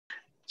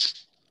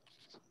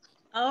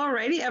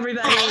Alrighty,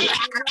 everybody.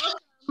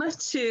 Welcome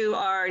to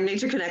our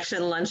Nature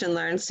Connection Lunch and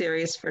Learn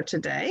series for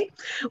today.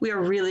 We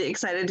are really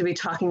excited to be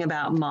talking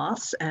about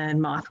moths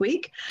and Moth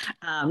Week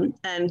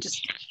and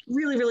just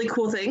really, really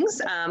cool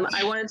things.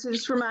 I wanted to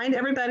just remind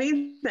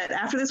everybody that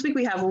after this week,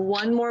 we have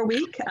one more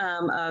week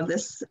of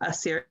this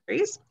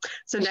series.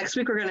 So next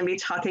week, we're going to be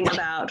talking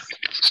about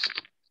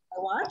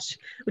Watch,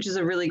 which is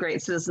a really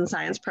great citizen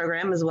science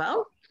program as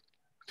well.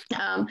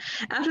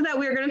 After that,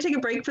 we are going to take a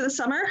break for the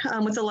summer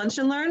with the Lunch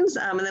and Learns,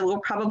 and then we'll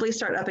probably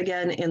start up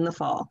again in the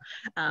fall.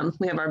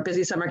 We have our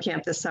busy summer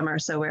camp this summer,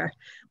 so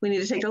we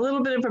need to take a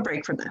little bit of a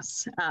break from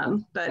this.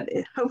 But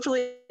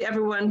hopefully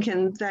everyone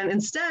can then,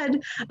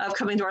 instead of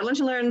coming to our Lunch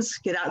and Learns,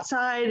 get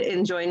outside,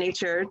 enjoy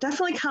nature,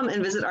 definitely come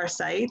and visit our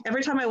site.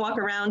 Every time I walk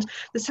around,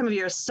 this time of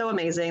year is so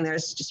amazing.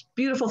 There's just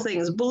beautiful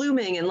things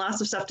blooming and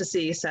lots of stuff to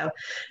see. So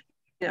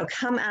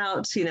come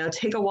out,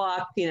 take a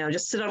walk,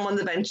 just sit on one of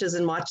the benches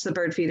and watch the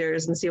bird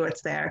feeders and see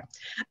what's there.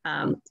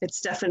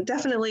 It's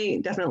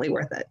definitely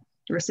worth it.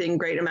 We're seeing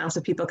great amounts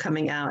of people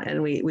coming out,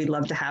 and we'd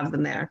love to have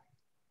them there.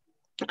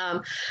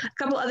 A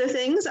couple other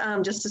things,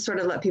 just to sort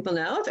of let people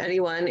know, if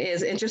anyone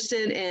is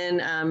interested in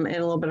a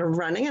little bit of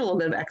running and a little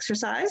bit of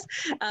exercise,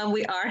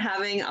 we are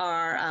having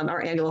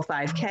our annual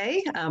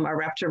 5K, our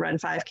Raptor Run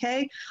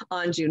 5K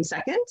on June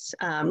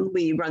 2nd.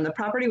 We run the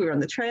property, we run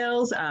the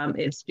trails.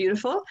 It's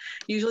beautiful.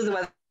 Usually the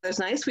weather's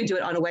nice. We do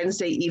it on a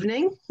Wednesday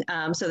evening.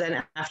 So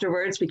then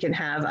afterwards we can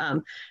have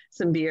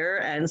some beer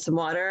and some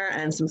water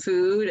and some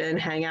food and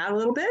hang out a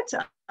little bit.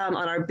 On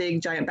our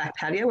big giant back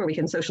patio where we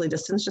can socially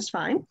distance just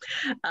fine.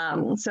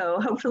 So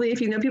hopefully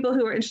if you know people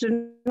who are interested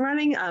in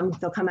running,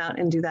 they'll come out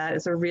and do that.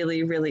 It's a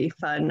really, really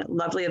fun,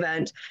 lovely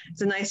event.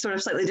 It's a nice sort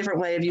of slightly different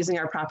way of using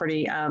our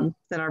property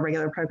than our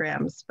regular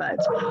programs, but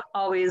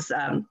always,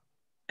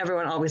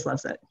 everyone always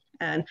loves it.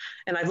 And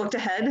I've looked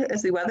ahead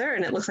as the weather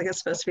and it looks like it's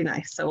supposed to be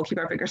nice. So we'll keep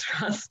our fingers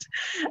crossed.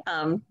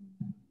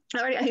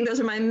 All right, I think those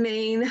are my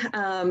main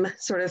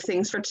sort of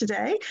things for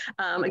today.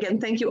 Again,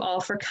 thank you all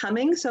for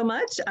coming so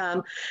much.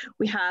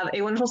 We have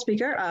a wonderful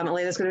speaker.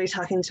 Elena is going to be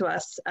talking to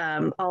us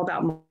all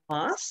about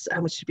moths,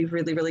 which should be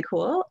really, really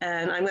cool.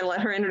 And I'm going to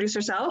let her introduce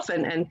herself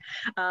and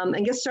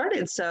get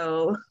started.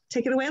 So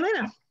take it away,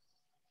 Elena.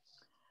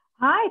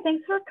 Hi,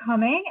 thanks for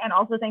coming, and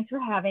also thanks for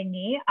having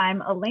me.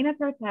 I'm Elena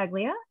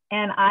Tartaglia,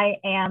 and I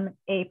am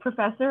a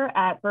professor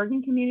at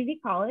Bergen Community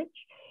College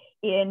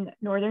in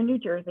Northern New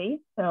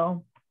Jersey.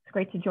 So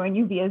great to join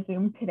you via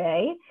Zoom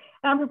today.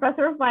 I'm a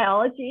professor of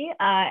biology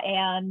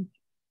and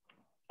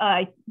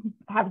I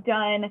have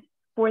done,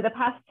 for the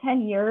past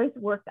 10 years,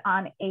 worked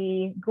on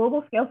a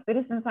global scale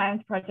citizen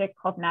science project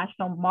called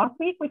National Moth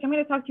Week, which I'm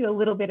going to talk to you a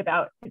little bit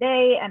about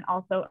today, and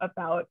also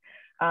about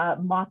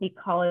moth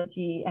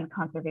ecology and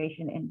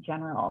conservation in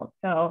general.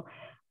 So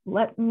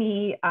let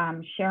me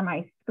share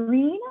my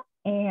screen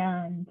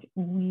and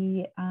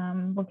we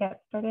will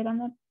get started on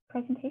the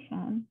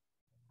presentation.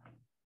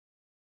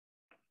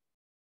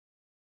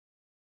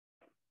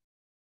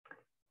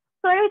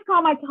 So I always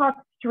call my talk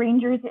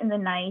Strangers in the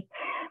Night,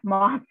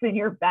 Moths in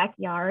Your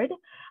Backyard.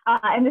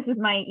 And this is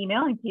my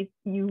email in case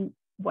you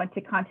want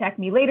to contact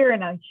me later,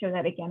 and I'll show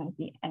that again at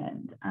the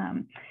end.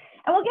 And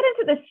we'll get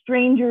into the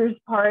strangers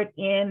part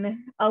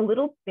in a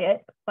little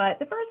bit, but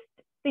the first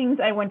things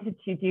I wanted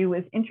to do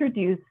was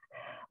introduce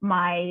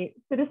my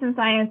citizen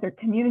science or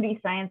community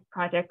science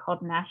project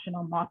called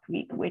National Moth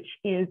Week, which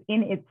is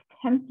in its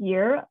 10th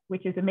year,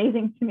 which is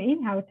amazing to me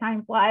how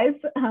time flies.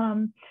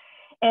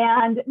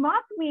 And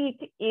Moth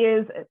Week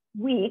is a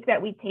week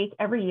that we take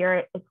every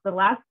year. It's the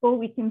last full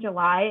week in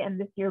July, and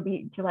this year will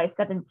be July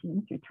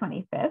 17th through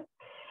 25th.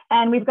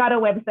 And we've got a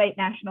website,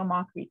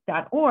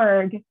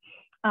 nationalmothweek.org,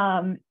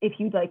 if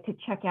you'd like to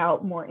check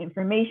out more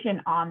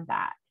information on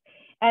that.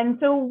 And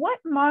so what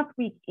Moth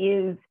Week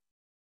is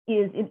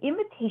an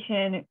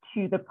invitation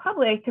to the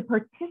public to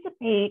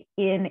participate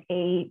in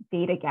a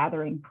data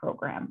gathering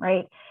program,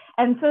 right?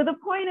 And so the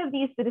point of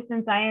these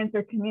citizen science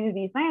or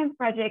community science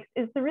projects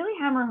is to really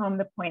hammer home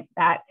the point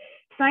that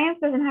science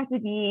doesn't have to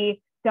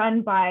be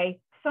done by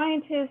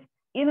scientists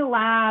in a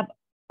lab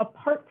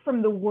apart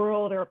from the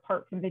world or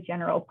apart from the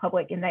general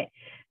public, in that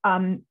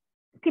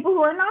people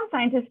who are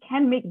non-scientists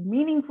can make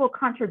meaningful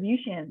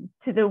contributions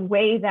to the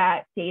way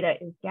that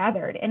data is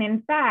gathered. And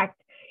in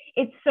fact,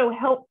 it's so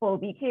helpful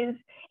because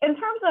in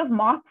terms of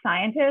moth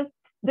scientists,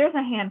 there's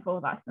a handful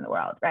of us in the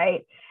world,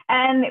 right?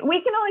 And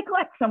we can only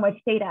collect so much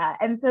data.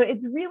 And so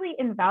it's really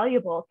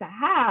invaluable to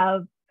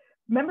have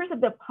members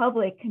of the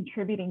public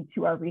contributing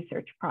to our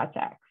research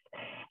projects.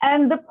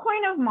 And the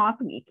point of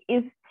Moth Week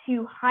is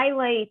to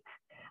highlight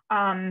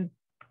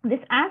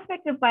this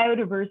aspect of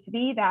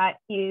biodiversity that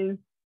is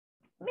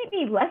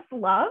maybe less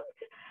loved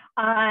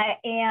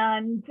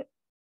and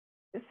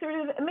sort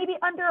of maybe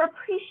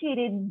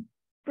underappreciated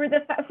for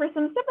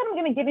some stuff that I'm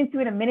going to get into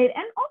in a minute,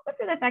 and also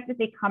for the fact that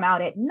they come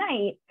out at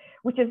night,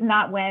 which is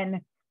not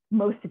when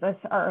most of us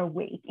are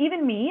awake.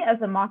 Even me,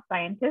 as a moth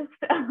scientist,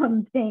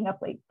 staying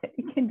up late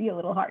can be a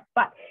little hard,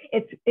 but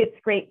it's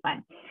great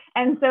fun.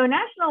 And so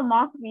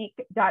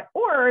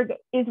nationalmothweek.org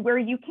is where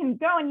you can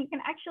go, and you can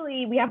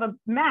actually, we have a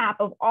map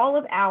of all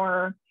of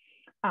our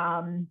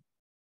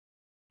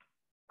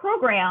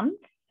programs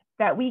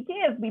that we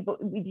give.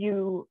 We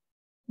do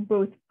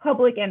both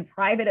public and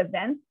private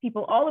events.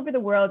 People all over the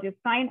world just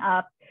sign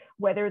up,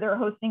 whether they're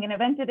hosting an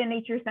event at a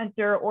nature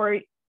center or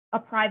a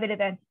private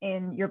event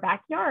in your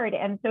backyard.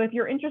 And so if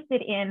you're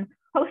interested in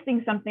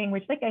hosting something,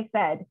 which, like I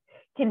said,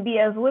 can be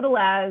as little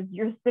as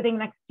you're sitting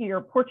next to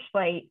your porch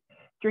light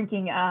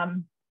drinking a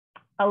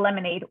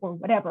lemonade or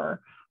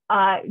whatever,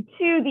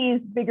 to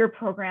these bigger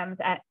programs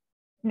at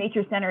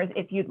nature centers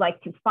if you'd like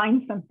to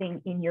find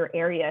something in your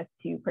area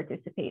to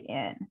participate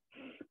in.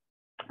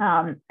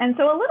 And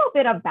so a little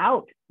bit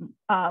about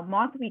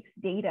Moth Week's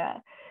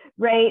data,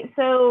 right?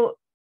 So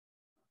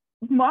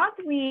Moth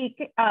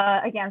Week,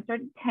 again,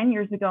 started 10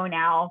 years ago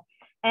now.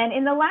 And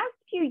in the last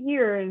few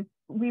years,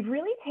 we've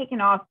really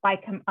taken off by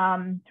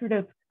sort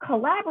of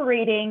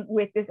collaborating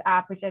with this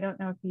app, which I don't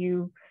know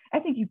if I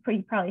think you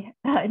probably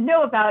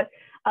know about,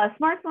 a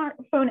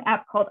smartphone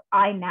app called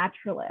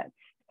iNaturalist.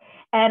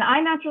 And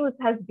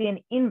iNaturalist has been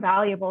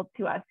invaluable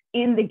to us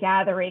in the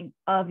gathering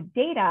of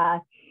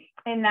data,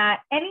 in that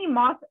any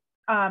moth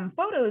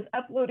photos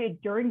uploaded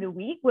during the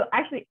week will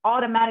actually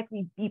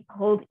automatically be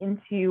pulled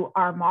into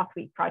our Moth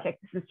Week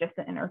project. This is just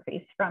an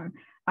interface from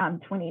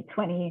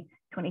 2020,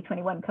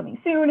 2021 coming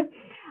soon.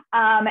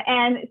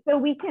 And so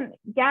we can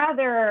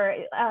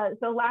gather,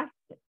 so last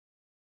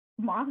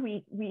Moth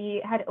Week,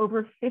 we had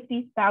over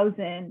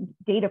 50,000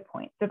 data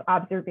points of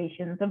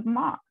observations of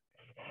moths.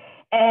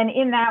 And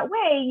in that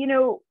way, you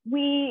know,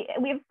 we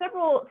have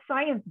several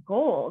science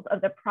goals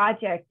of the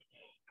project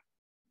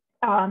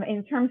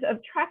in terms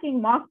of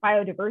tracking moth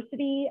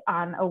biodiversity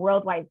on a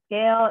worldwide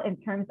scale, in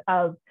terms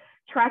of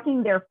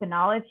tracking their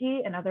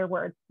phenology, in other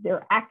words,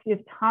 their active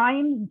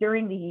time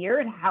during the year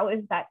and how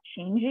is that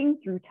changing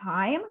through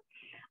time,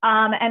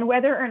 and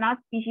whether or not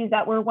species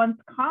that were once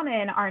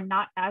common are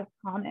not as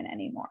common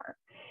anymore.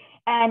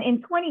 And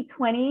in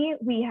 2020,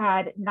 we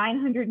had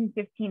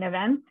 915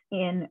 events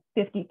in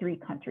 53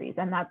 countries,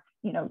 and that's,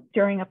 you know,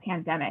 during a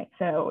pandemic.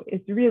 So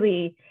it's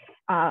really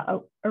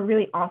a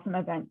really awesome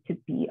event to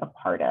be a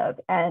part of.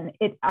 And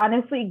it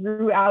honestly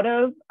grew out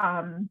of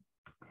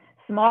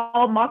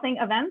small mothing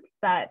events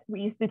that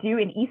we used to do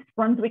in East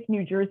Brunswick,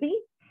 New Jersey,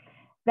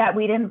 that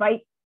we'd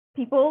invite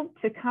people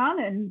to come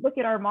and look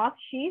at our moth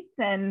sheets.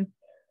 And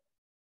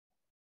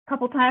a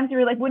couple times we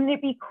were like, wouldn't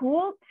it be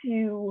cool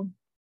to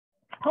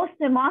host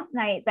a moth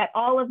night that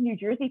all of New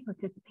Jersey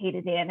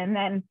participated in? And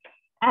then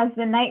as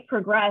the night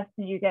progressed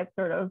and you get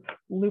sort of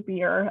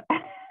loopier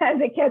as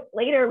it gets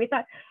later, we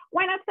thought,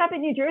 why not stop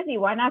in New Jersey?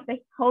 Why not the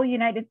whole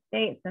United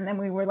States? And then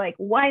we were like,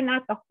 why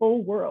not the whole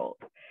world?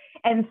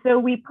 And so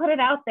we put it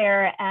out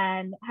there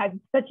and had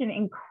such an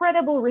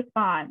incredible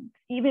response,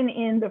 even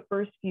in the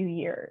first few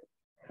years.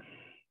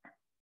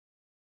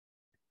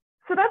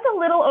 So that's a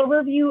little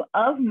overview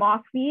of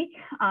Moth Week.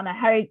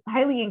 I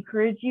highly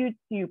encourage you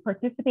to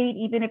participate,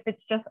 even if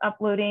it's just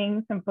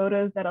uploading some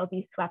photos that'll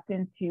be swept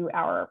into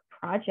our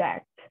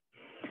project.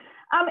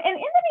 And in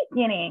the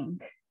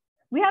beginning,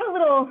 we had a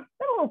little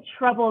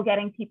trouble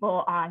getting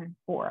people on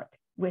board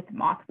with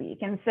Moth Week.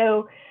 And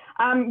so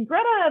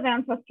Greta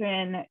Van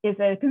Susteren is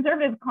a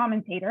conservative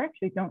commentator.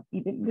 Actually,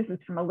 this is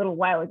from a little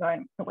while ago. I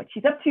don't know what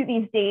she's up to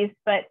these days,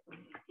 but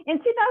in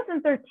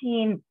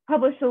 2013,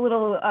 published a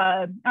little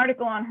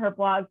article on her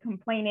blog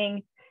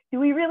complaining, do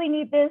we really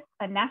need this,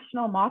 a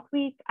National Moth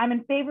Week? I'm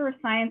in favor of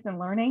science and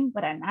learning,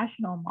 but a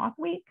National Moth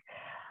Week?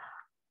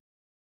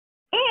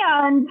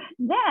 And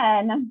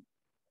then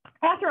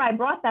after I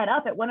brought that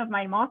up at one of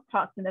my moth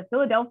talks and the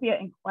Philadelphia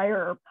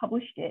Inquirer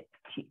published it,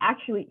 she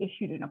actually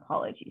issued an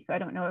apology. So I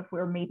don't know if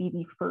we're maybe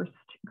the first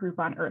group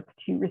on earth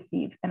to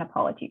receive an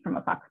apology from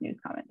a Fox News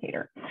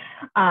commentator.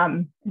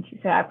 And she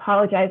said, I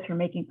apologize for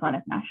making fun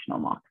of National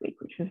Moth Week,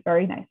 which was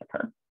very nice of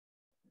her.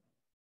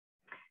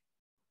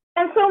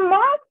 And so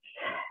moths,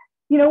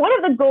 you know, one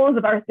of the goals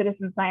of our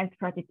citizen science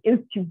project is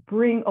to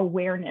bring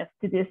awareness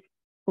to this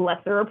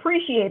lesser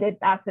appreciated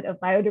facet of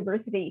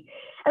biodiversity.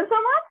 And so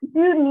moths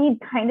do need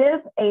kind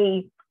of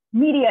a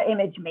media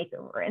image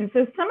makeover. And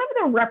so some of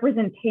the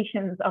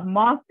representations of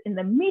moths in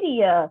the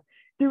media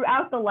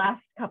throughout the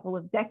last couple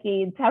of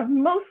decades have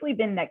mostly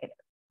been negative.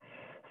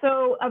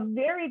 So a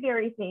very,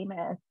 very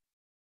famous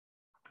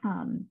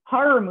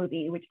horror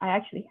movie, which I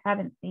actually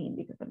haven't seen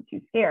because I'm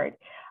too scared.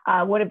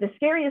 One of the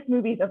scariest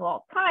movies of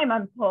all time,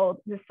 I'm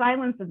told, The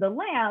Silence of the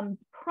Lambs,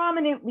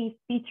 prominently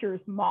features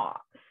moths.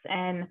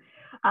 And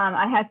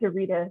I had to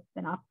read a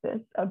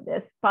synopsis of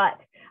this, but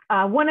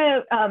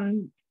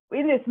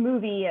in this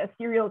movie, a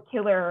serial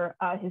killer,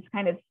 his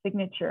kind of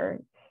signature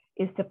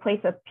is to place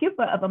a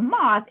pupa of a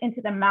moth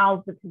into the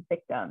mouths of his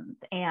victims,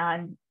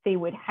 and they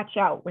would hatch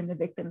out when the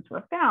victims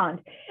were found.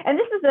 And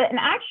this is an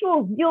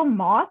actual real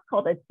moth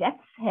called a death's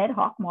head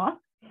hawk moth.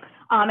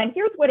 And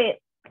here's what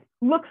it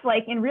looks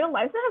like in real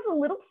life. It has a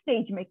little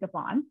stage makeup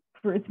on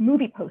for its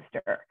movie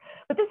poster,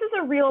 but this is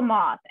a real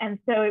moth. And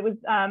so it was,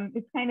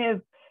 it's kind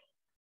of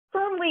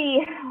firmly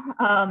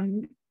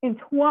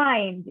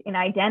entwined in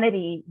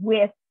identity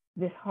with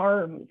this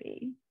horror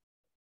movie.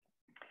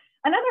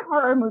 Another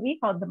horror movie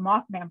called The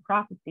Mothman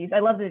Prophecies. I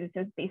love that it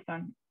says based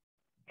on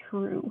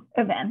true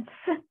events,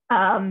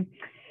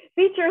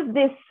 features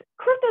this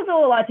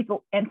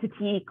cryptozoological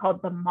entity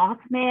called the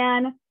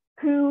Mothman,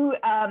 who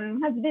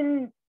has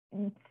been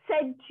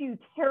said to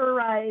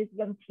terrorize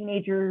young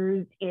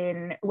teenagers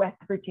in West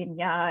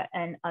Virginia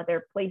and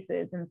other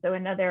places. And so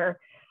another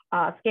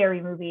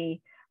scary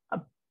movie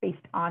based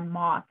on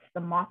moths,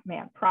 the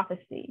Mothman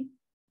prophecy.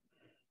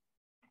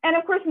 And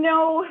of course,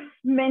 no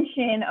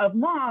mention of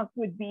moths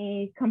would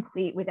be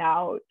complete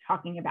without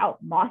talking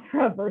about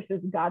Mothra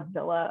versus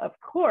Godzilla, of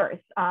course.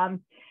 And,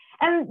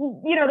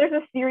 you know, there's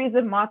a series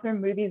of Mothra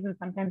movies, and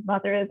sometimes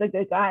Mothra is a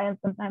good guy and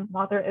sometimes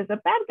Mothra is a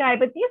bad guy,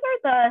 but these are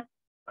the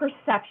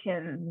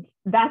perceptions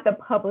that the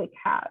public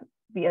has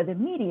via the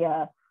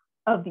media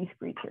of these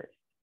creatures.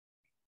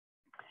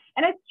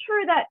 And it's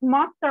true that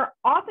moths are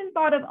often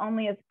thought of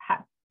only as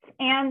pests,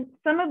 and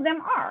some of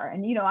them are.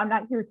 And, you know, I'm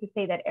not here to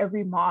say that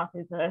every moth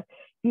is a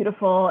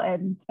beautiful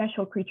and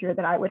special creature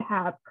that I would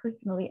have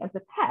personally as a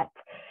pet.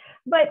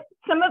 But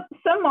some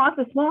moths,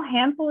 a small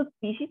handful of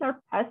species, are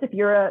pests. If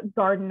you're a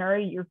gardener,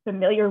 you're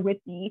familiar with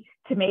the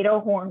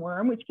tomato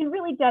hornworm, which can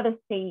really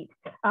devastate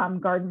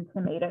garden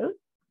tomatoes.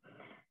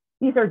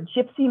 These are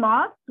gypsy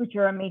moths, which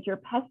are a major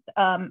pest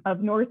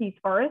of Northeast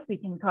forests. They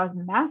can cause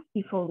mass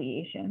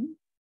defoliation.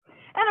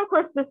 And of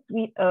course, the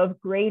suite of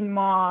grain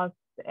moths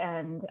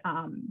and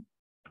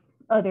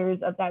others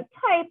of that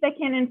type that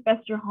can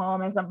infest your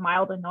home as a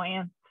mild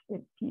annoyance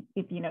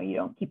if you know you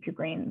don't keep your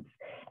grains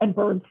and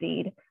bird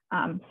seed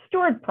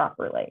stored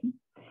properly.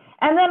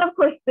 And then, of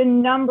course, the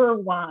number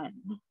one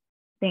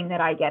thing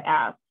that I get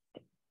asked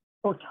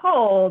or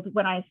told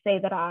when I say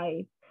that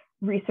I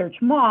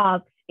research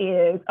moths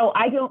is, oh,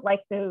 I don't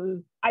like those.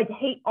 I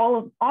hate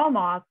all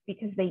moths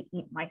because they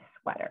eat my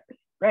sweaters,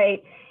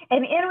 right?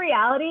 And in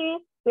reality,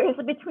 there's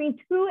between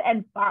 2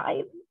 and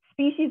 5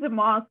 species of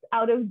moths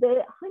out of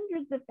the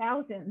hundreds of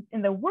thousands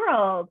in the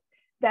world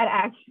that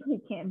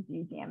actually can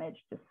do damage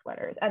to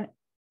sweaters. And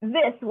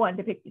this one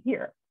depicted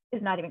here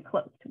is not even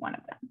close to one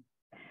of them.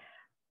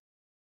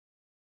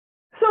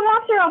 So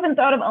moths are often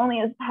thought of only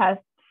as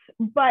pests,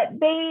 but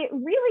they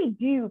really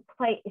do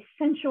play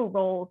essential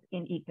roles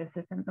in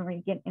ecosystems, and we're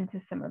going to get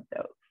into some of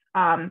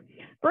those.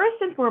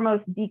 First and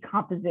foremost,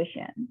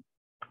 decomposition.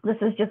 This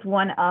is just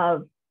one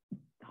of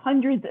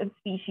hundreds of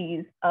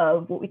species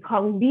of what we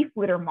call leaf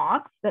litter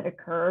moths that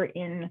occur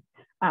in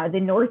the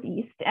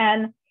Northeast.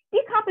 And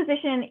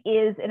decomposition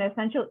is an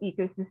essential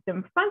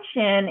ecosystem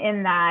function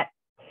in that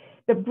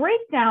the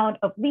breakdown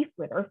of leaf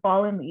litter,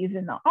 fallen leaves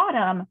in the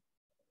autumn,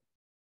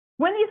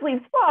 when these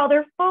leaves fall,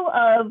 they're full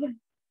of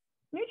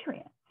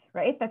nutrients,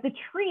 right? That the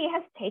tree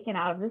has taken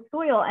out of the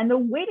soil. And the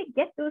way to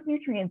get those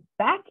nutrients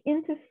back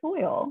into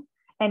soil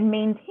and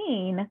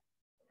maintain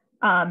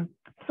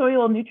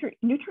soil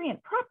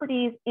nutrient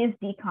properties is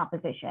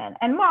decomposition.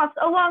 And moths,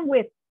 along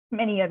with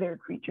many other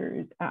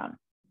creatures,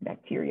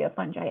 bacteria,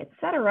 fungi, et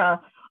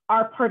cetera,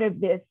 are part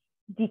of this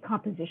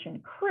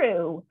decomposition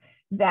crew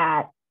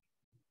that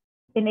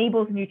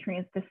enables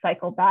nutrients to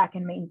cycle back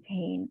and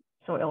maintain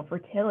soil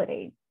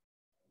fertility.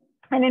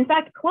 And in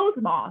fact, clothes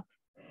moths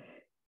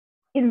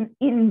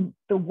in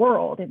the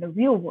world, in the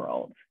real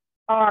world,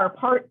 are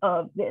part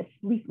of this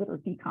leaf litter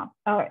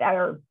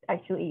are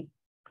actually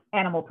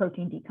animal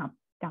protein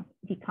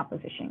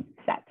decomposition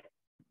set.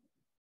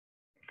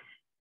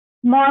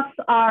 Moths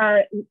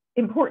are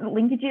important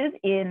linkages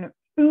in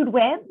food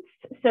webs.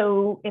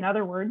 So in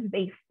other words,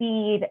 they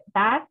feed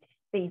bats,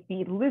 they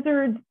feed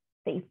lizards,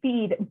 they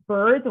feed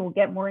birds, and we'll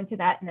get more into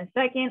that in a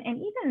second.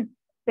 And even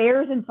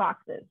bears and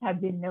foxes have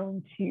been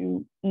known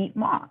to eat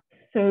moths.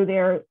 So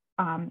they're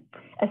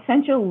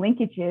essential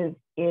linkages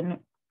in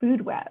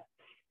food webs.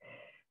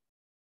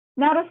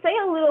 Now, to say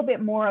a little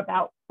bit more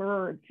about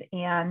birds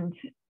and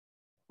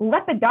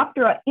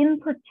Lepidoptera in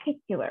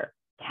particular,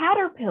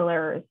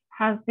 caterpillars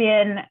have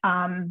been,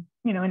 in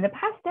the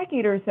past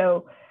decade or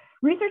so,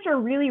 researchers are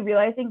really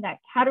realizing that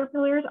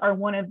caterpillars are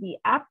one of the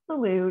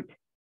absolute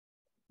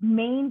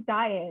main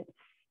diets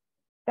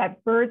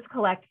that birds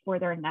collect for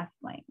their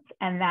nestlings,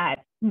 and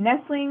that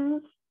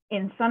nestlings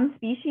in some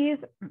species,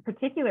 in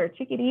particular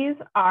chickadees,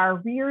 are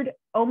reared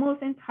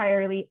almost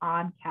entirely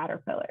on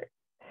caterpillars.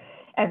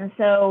 And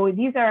so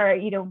these are,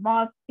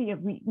 moths,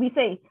 we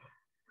say,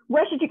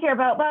 why should you care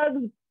about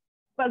bugs?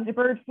 Bugs are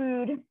bird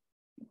food.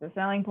 It's a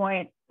selling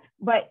point.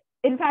 But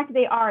in fact,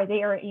 they are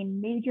a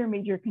major,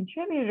 major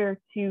contributor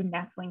to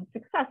nestling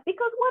success,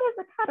 because what is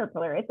a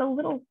caterpillar? It's a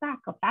little sack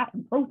of fat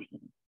and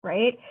protein,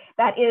 right?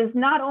 That is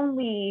not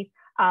only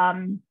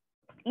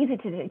easy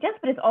to digest,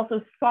 but it's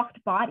also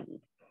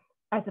soft-bodied,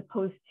 as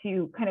opposed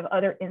to kind of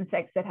other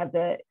insects that have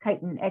the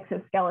chitin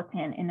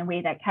exoskeleton in a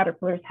way that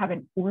caterpillars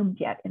haven't formed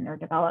yet in their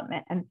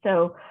development. And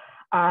so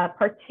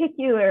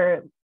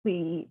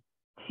particularly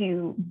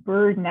to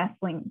bird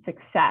nestling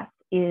success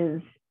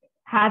is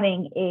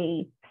having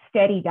a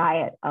steady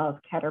diet of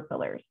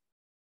caterpillars.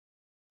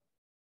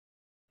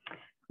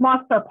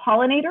 Moths are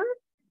pollinators.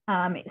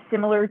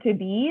 Similar to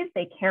bees,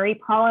 they carry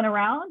pollen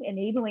around,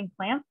 enabling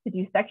plants to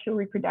do sexual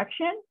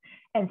reproduction.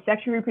 And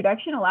sexual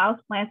reproduction allows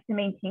plants to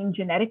maintain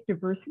genetic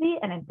diversity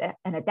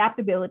and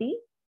adaptability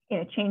in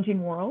a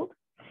changing world.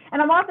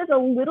 And a moth is a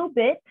little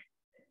bit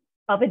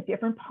of a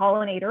different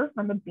pollinator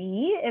from a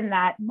bee in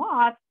that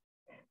moths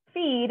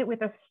feed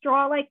with a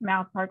straw-like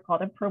mouthpart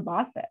called a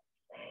proboscis.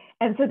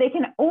 And so they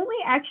can only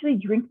actually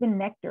drink the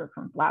nectar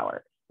from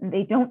flowers. And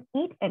they don't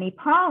eat any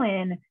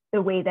pollen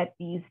the way that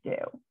bees do.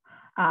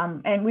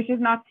 And which is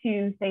not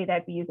to say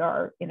that bees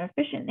are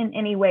inefficient in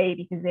any way,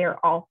 because they are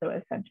also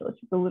essential. It's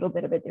just a little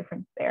bit of a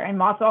difference there. And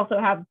moths also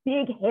have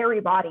big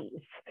hairy bodies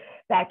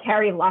that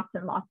carry lots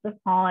and lots of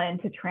pollen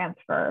to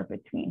transfer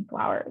between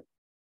flowers.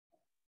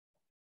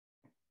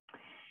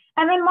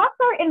 And then moths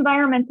are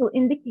environmental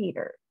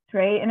indicators,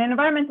 right? And an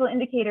environmental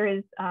indicator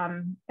is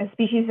a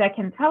species that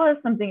can tell us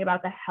something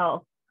about the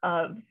health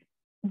of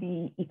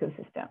the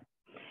ecosystem.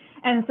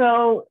 And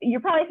so you're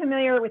probably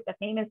familiar with the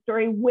famous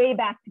story way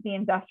back to the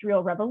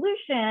Industrial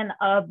Revolution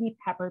of the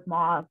peppered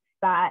moths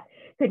that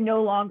could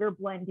no longer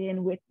blend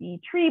in with the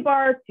tree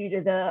bark due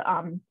to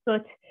the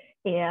soot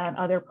and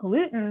other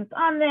pollutants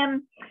on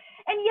them.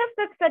 And yes,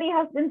 that study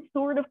has been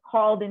sort of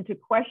called into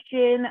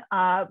question,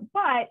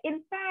 but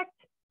in fact,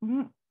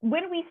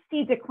 when we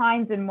see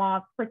declines in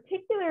moths,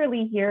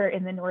 particularly here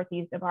in the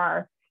northeast of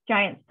our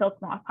giant silk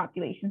moth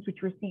populations,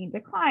 which we're seeing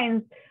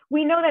declines,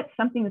 we know that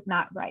something is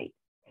not right,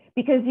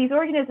 because these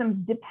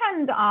organisms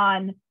depend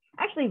on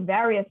actually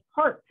various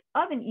parts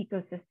of an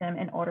ecosystem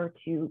in order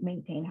to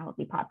maintain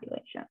healthy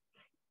populations.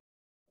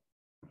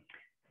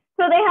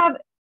 So they have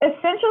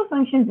essential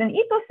functions in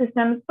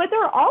ecosystems, but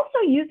they're also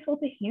useful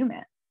to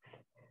humans,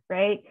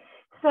 right?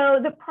 So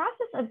the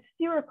process of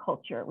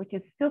sericulture, which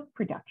is silk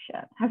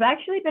production, has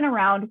actually been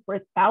around for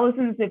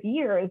thousands of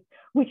years,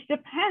 which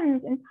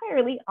depends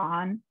entirely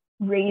on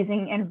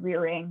raising and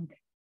rearing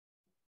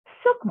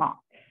silk moths.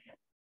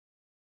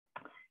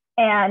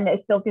 And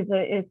silk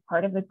is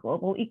part of the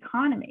global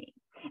economy.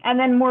 And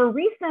then more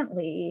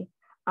recently,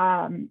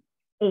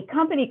 a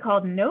company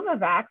called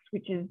Novavax,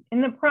 which is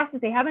in the process,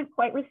 they haven't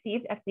quite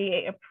received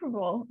FDA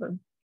approval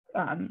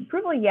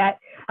yet.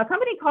 A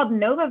company called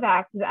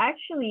Novavax has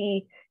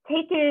actually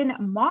taken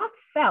moth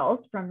cells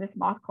from this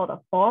moth called a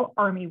fall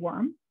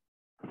armyworm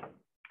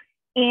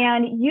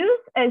and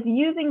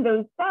using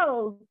those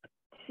cells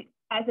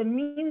as a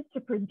means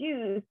to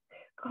produce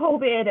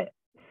COVID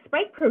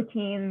spike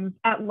proteins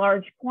at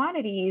large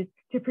quantities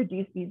to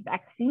produce these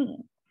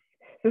vaccines.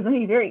 So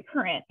something very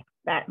current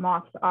that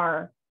moths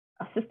are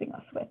assisting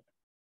us with.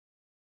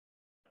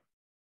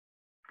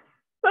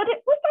 But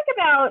let's talk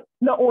about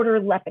the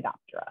order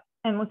Lepidoptera.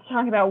 And let's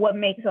talk about what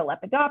makes a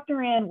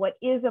lepidopteran, what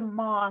is a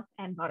moth,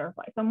 and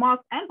butterfly. So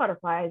moths and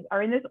butterflies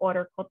are in this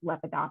order called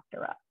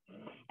Lepidoptera.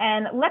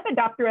 And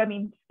Lepidoptera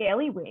means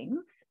scaly wings.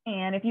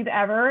 And if you've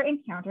ever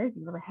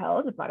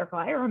held a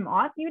butterfly or a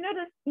moth, you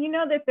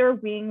know that their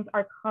wings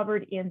are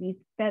covered in these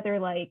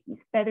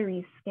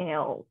feathery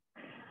scales.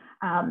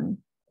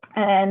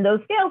 And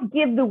those scales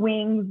give the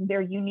wings their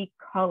unique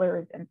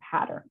colors and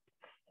patterns.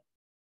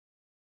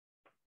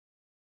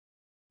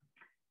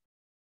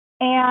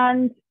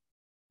 And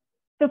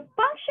the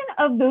function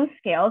of those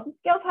scales, the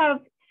scales have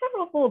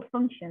several fold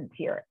functions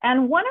here.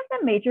 And one of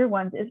the major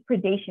ones is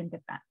predation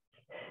defense.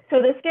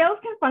 So the scales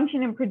can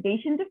function in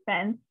predation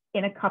defense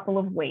in a couple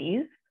of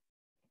ways.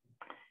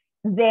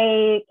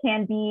 They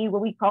can be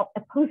what we call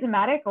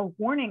aposematic or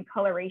warning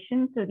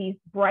coloration. So these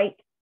bright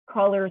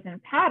colors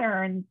and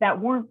patterns that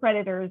warn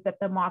predators that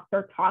the moths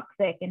are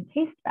toxic and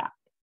taste bad.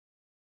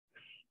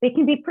 They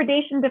can be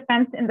predation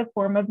defense in the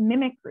form of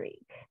mimicry.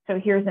 So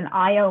here's an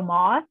Io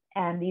moth,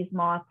 and these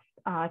moths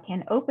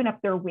can open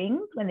up their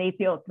wings when they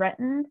feel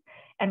threatened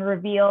and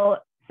reveal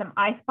some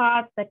eye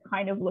spots that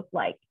kind of look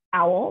like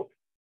owls.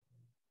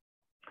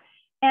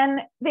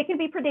 And they can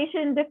be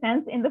predation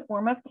defense in the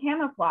form of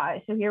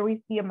camouflage. So here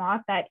we see a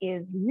moth that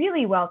is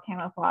really well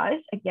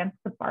camouflaged against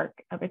the bark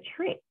of a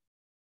tree.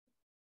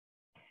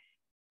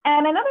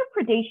 And another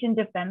predation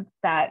defense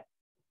that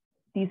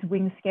these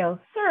wing scales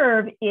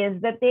serve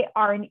is that they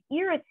are an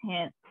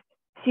irritant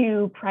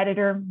to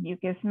predator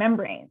mucous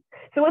membranes.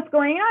 So what's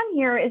going on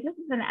here is this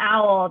is an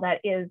owl that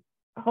is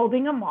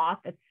holding a moth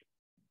that's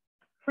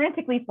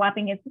frantically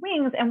flapping its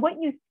wings. And what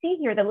you see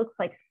here that looks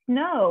like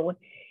snow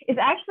is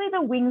actually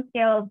the wing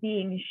scales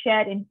being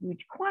shed in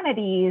huge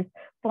quantities,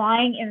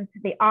 flying into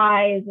the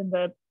eyes and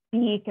the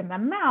beak and the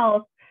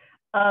mouth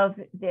of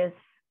this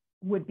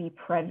would-be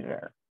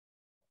predator.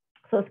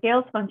 So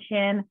scales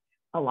function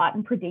a lot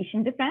in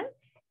predation defense.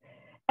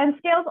 And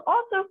scales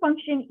also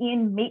function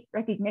in mate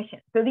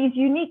recognition. So these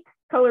unique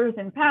colors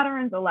and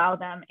patterns allow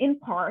them in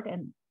part,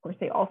 and of course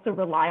they also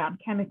rely on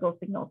chemical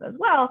signals as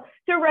well,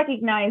 to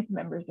recognize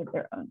members of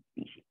their own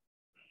species.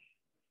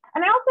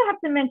 And I also have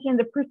to mention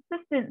the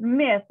persistent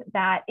myth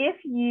that if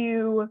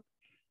a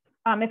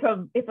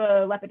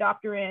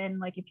lepidopteran,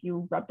 like if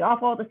you rubbed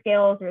off all the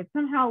scales or it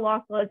somehow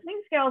lost all its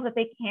wing scales, that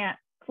they can't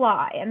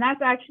fly. And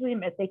that's actually a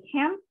myth. They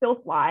can still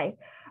fly.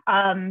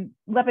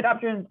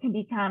 Lepidopterans can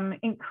become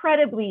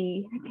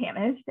incredibly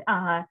damaged.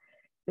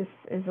 This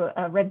is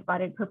a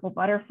red-spotted purple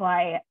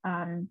butterfly,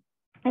 and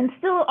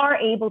still are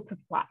able to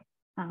fly,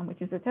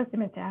 which is a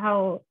testament to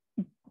how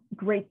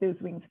great those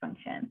wings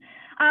function.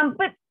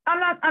 But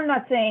I'm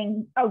not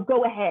saying, oh,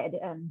 go ahead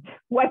and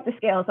wipe the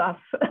scales off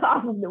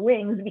of the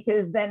wings,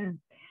 because then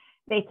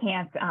they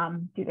can't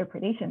do their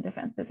predation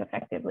defenses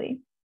effectively.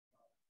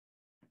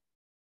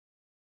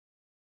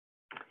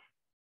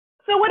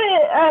 So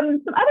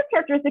some other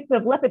characteristics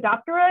of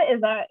Lepidoptera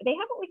is that they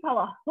have what we call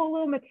a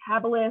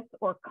holometabolous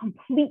or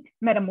complete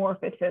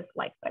metamorphosis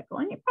life cycle.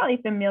 And you're probably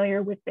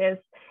familiar with this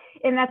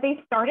in that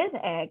they start as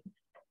eggs.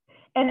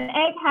 And an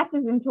egg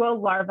hatches into a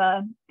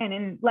larva, and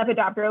in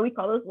Lepidoptera, we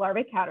call those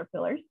larvae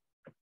caterpillars.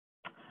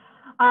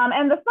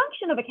 And the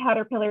function of a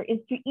caterpillar is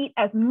to eat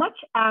as much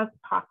as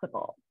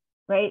possible,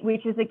 right?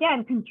 Which is,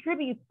 again,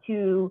 contributes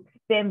to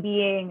them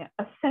being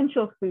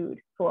essential food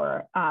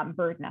for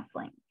bird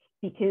nestlings,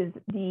 because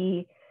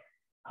the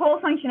whole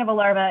function of a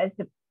larva is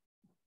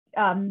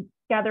to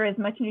gather as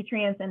much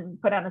nutrients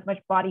and put on as much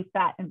body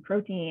fat and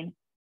protein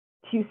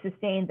to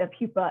sustain the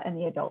pupa and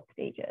the adult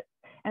stages.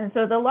 And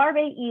so the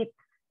larvae eats.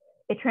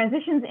 It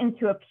transitions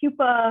into a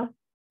pupa,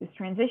 this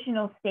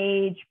transitional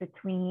stage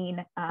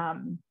between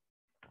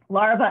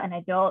larva and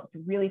adult.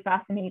 It's a really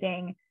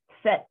fascinating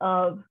set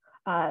of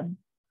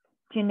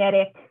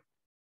genetic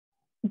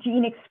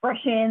gene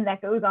expression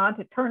that goes on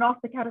to turn off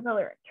the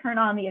caterpillar, turn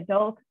on the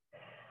adult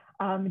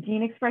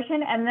gene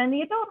expression. And then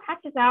the adult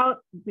hatches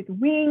out with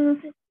wings,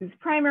 whose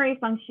primary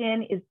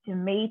function is to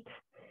mate,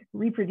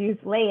 reproduce,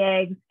 lay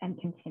eggs, and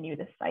continue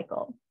the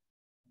cycle.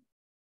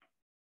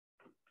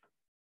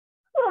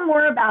 A little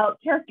more about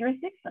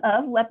characteristics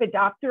of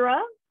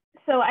Lepidoptera.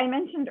 So I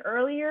mentioned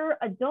earlier,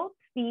 adults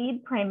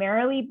feed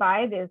primarily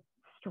by this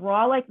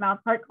straw-like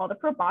mouthpart called a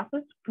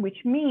proboscis, which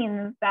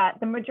means that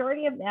the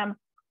majority of them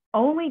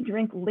only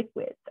drink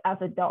liquids as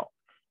adults.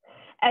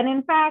 And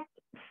in fact,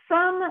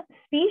 some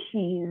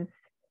species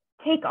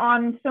take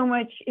on so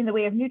much in the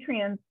way of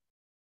nutrients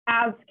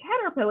as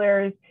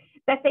caterpillars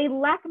that they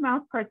lack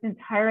mouthparts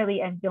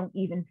entirely and don't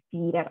even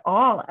feed at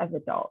all as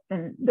adults.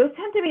 And those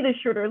tend to be the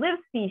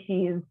shorter-lived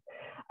species,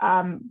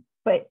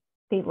 but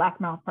they lack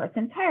mouthparts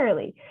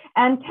entirely.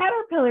 And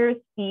caterpillars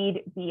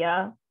feed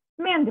via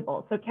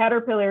mandibles. So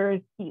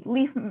caterpillars eat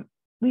leaf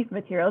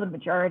material, the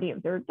majority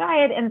of their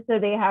diet, and so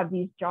they have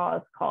these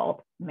jaws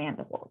called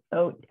mandibles.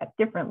 So at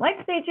different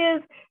life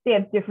stages, they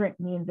have different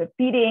means of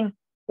feeding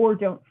or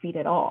don't feed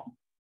at all.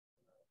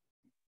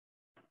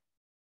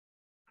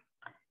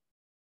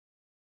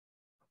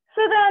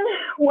 So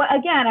then,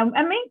 again,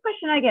 a main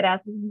question I get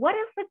asked is, what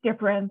is the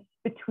difference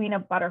between a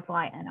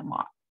butterfly and a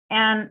moth?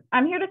 And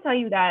I'm here to tell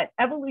you that,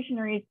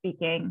 evolutionary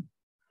speaking,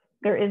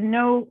 there is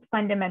no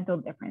fundamental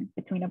difference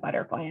between a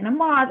butterfly and a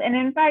moth. And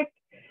in fact,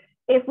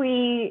 if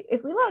we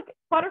look,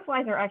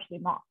 butterflies are actually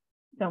moths.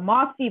 So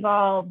moths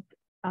evolved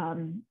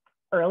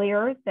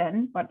earlier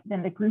than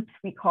the groups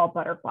we call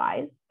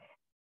butterflies.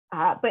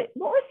 But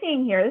what we're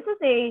seeing here, this is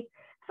a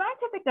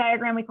scientific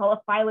diagram we call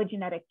a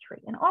phylogenetic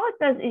tree. And all it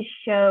does is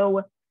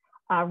show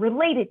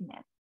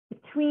relatedness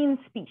between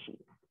species.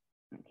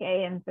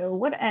 Okay, and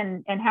so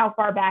and how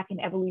far back in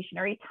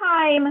evolutionary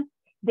time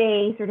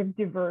they sort of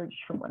diverged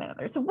from one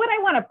another. So what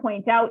I want to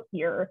point out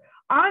here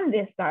on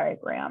this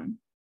diagram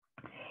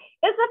is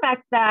the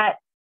fact that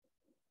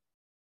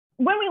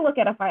when we look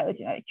at a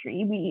phylogenetic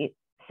tree, we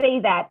say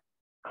that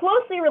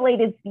closely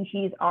related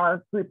species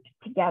are grouped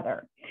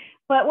together.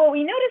 But what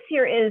we notice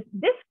here is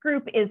this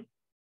group is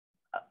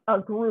a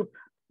group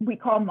we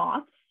call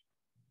moths.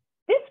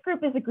 This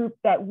group is a group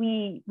that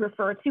we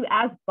refer to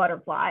as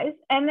butterflies.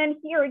 And then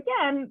here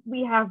again,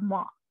 we have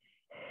moths.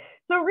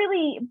 So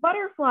really,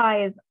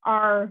 butterflies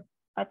are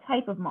a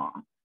type of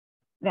moth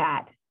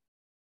that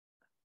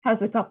has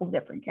a couple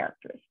different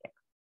characteristics.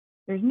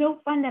 There's no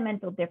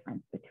fundamental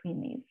difference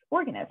between these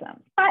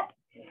organisms. But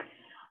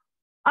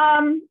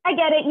I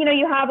get it,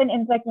 you have an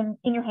insect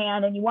in your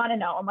hand and you want to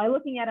know, am I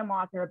looking at a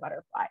moth or a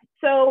butterfly?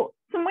 So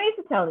some ways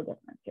to tell the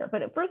difference here.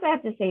 But at first I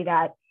have to say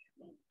that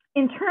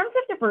in terms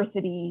of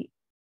diversity,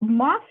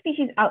 moth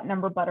species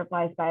outnumber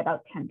butterflies by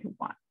about 10 to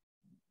 1.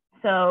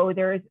 So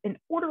there's an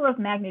order of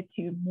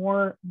magnitude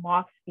more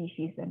moth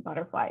species than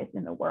butterflies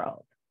in the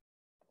world.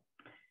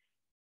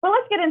 But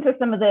let's get into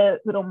some of the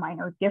little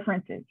minor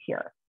differences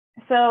here.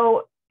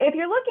 So if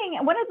you're looking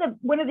at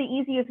one of the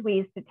easiest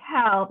ways to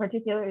tell,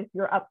 particularly if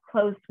you're up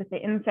close with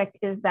the insect,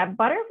 is that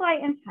butterfly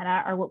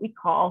antennae are what we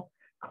call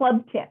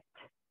club-tipped.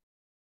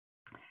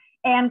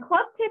 And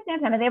club-tipped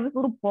antennae, they have this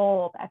little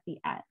bulb at the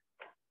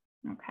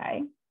end,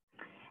 okay?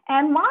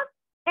 And moth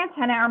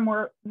antennae are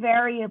more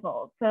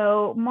variable.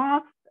 So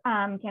moths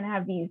can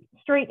have these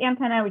straight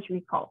antennae, which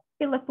we call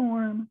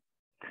filiform.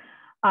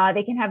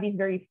 They can have these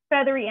very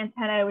feathery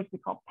antennae, which we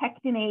call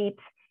pectinate.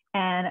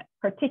 And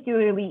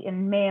particularly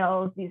in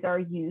males, these are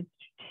used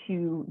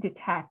to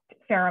detect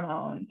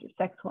pheromones or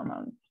sex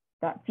hormones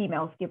that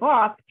females give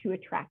off to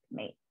attract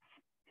mates.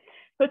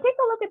 So take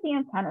a look at the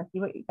antenna,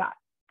 see what you got.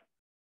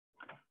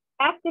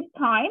 Active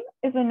time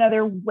is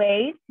another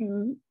way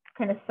to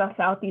kind of suss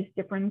out these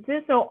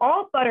differences. So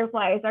all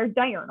butterflies are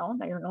diurnal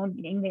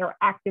meaning they are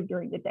active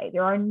during the day.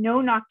 There are no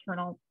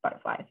nocturnal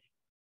butterflies.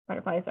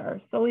 Butterflies are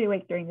solely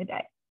awake during the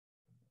day.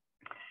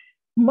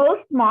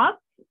 Most moths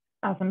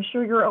as I'm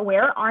sure you're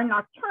aware, are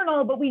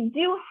nocturnal, but we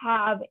do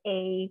have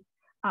a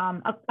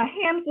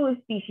handful of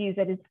species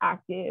that is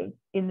active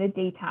in the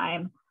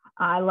daytime.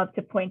 I love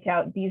to point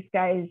out these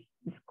guys,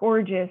 this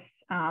gorgeous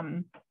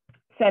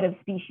set of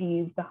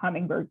species, the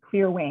hummingbird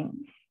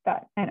clearwings,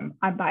 and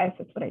I'm biased,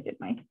 that's what I did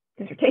my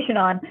dissertation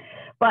on,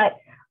 but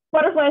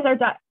butterflies are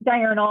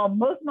diurnal,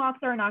 most moths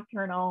are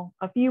nocturnal,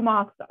 a few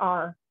moths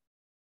are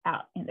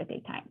out in the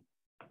daytime.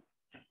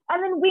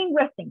 And then wing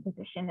resting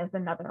position is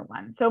another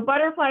one. So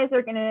butterflies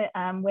are gonna,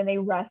 when they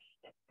rest,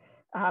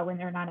 when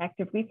they're not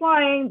actively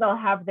flying, they'll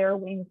have their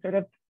wings sort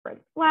of spread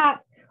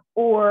flat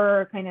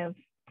or kind of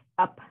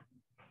up,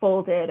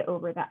 folded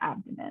over the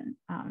abdomen,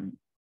 kind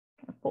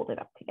of folded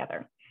up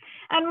together.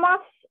 And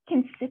moths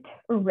can sit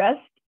or rest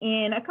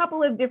in a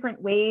couple of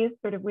different ways,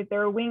 sort of with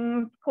their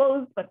wings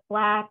closed but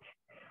flat,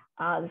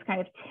 this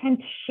kind of tent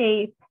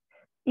shape,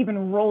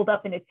 even rolled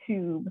up in a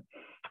tube,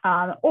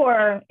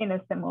 or in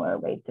a similar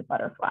way to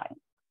butterflies.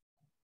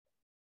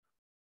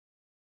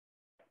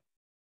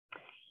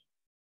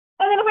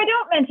 And then if I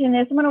don't mention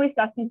this, I'm going to always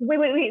discuss these.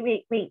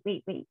 Wait.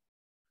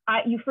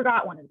 You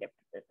forgot one of the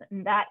differences,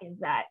 and that is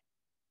that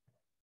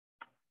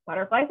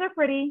butterflies are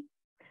pretty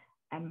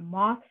and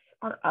moths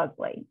are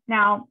ugly.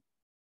 Now,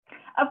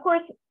 of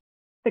course,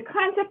 the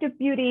concept of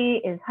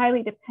beauty is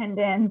highly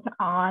dependent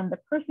on the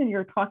person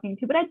you're talking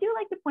to, but I do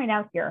like to point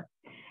out here,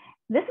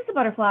 this is a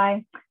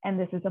butterfly and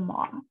this is a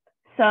moth.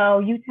 So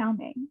you tell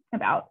me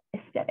about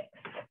aesthetics.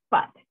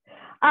 But,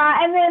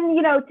 and then,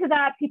 you know, to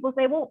that people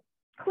say, well,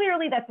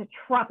 clearly that's a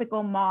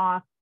tropical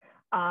moth.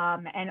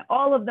 And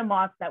all of the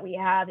moths that we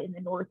have in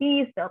the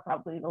Northeast are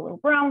probably the little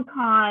brown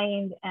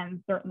kind,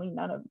 and certainly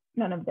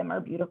none of them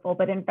are beautiful.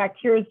 But in fact,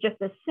 here's just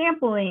a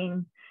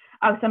sampling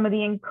of some of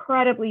the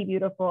incredibly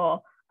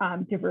beautiful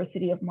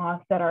diversity of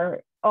moths that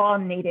are all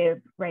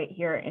native right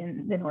here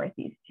in the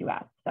Northeast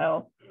US.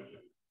 So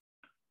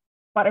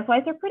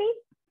butterflies are pretty,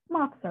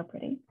 moths are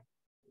pretty,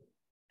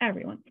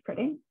 everyone's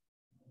pretty.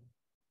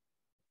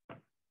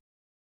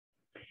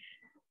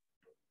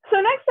 So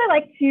next I'd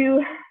like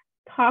to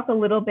talk a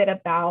little bit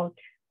about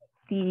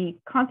the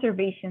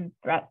conservation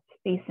threats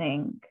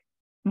facing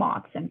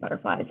moths and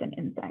butterflies and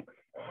insects.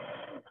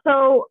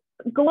 So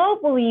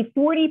globally,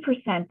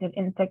 40% of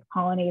insect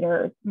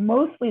pollinators,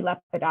 mostly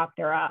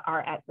Lepidoptera,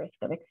 are at risk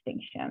of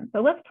extinction. So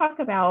let's talk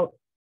about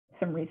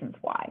some reasons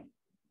why.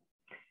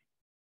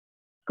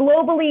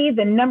 Globally,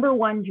 the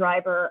 #1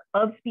 driver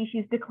of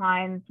species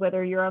declines,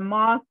 whether you're a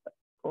moth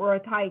or a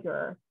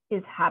tiger,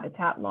 is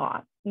habitat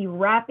loss. The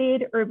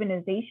rapid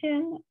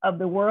urbanization of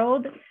the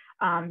world,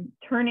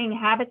 turning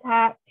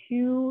habitat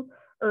to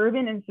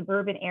urban and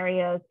suburban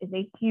areas, is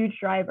a huge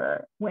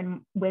driver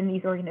when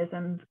these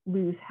organisms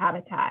lose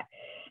habitat.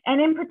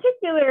 And in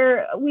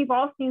particular, we've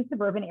all seen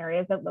suburban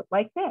areas that look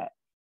like this,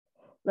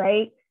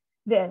 right?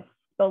 The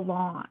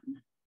lawn.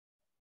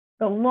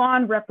 The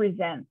lawn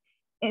represents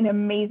an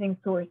amazing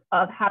source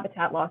of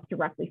habitat loss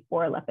directly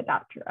for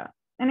Lepidoptera.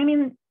 And I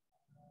mean,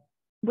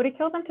 would it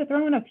kill them to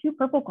throw in a few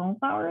purple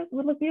coneflowers? It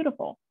would look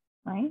beautiful,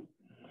 right?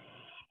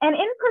 And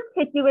in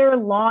particular,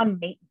 lawn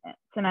maintenance.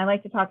 And I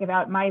like to talk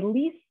about my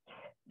least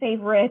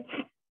favorite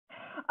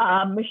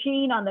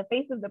machine on the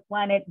face of the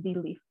planet, the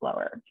leaf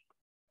blower.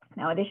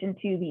 Now, in addition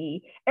to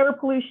the air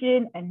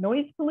pollution and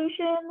noise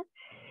pollution,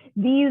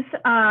 these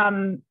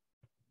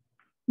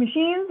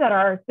machines that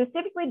are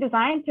specifically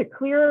designed to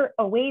clear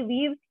away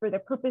leaves for the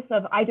purpose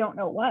of I don't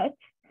know what,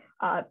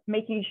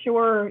 making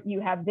sure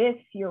you have this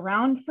year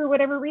round for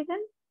whatever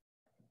reason,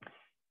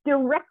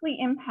 directly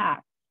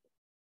impacts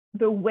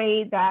the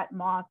way that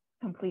moths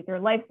complete their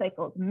life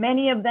cycles.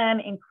 Many of them,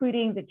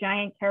 including the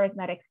giant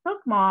charismatic silk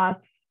moths,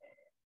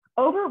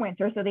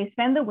 overwinter. So they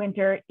spend the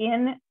winter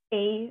in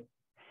a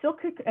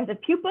as a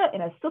pupa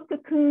in a silk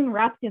cocoon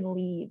wrapped in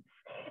leaves.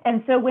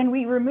 And so when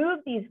we remove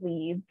these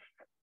leaves,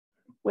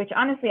 which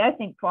honestly, I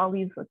think fall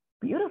leaves look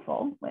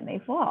beautiful when they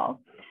fall.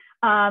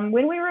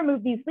 When we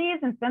remove these leaves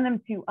and send them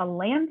to a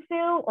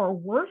landfill or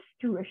worse,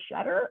 to a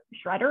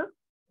shredder,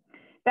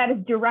 that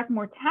is direct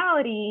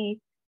mortality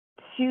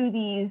to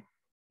these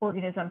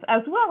organisms,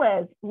 as well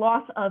as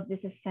loss of this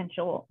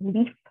essential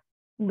leaf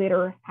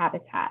litter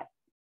habitat.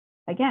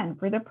 Again,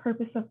 for the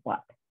purpose of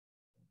what?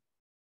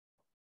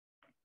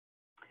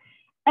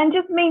 And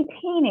just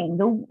maintaining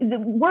the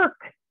work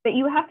that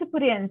you have to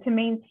put in to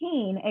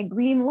maintain a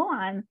green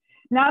lawn,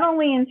 not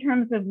only in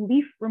terms of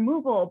leaf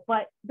removal,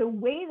 but the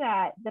way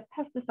that the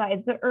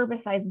pesticides, the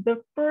herbicides,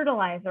 the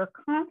fertilizer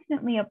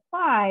constantly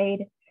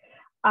applied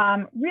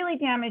really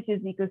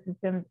damages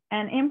ecosystems,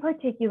 and in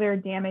particular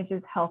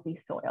damages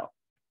healthy soil,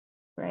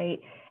 right?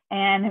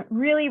 And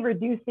really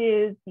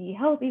reduces the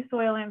healthy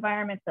soil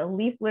environment, the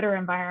leaf litter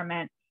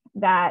environment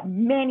that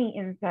many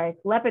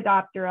insects,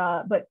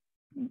 Lepidoptera, but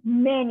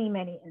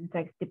many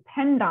insects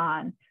depend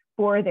on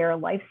for their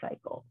life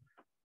cycle.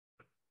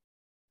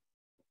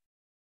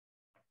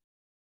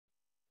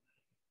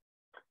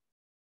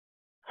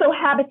 So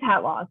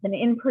habitat loss, and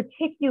in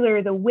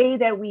particular, the way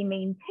that we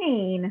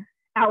maintain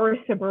our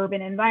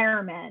suburban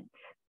environment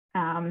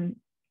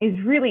is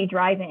really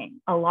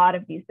driving a lot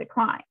of these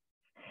declines.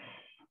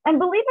 And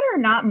believe it or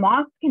not,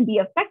 moths can be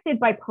affected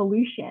by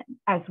pollution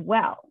as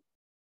well.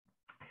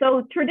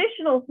 So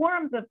traditional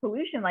forms of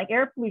pollution, like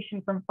air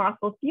pollution from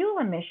fossil fuel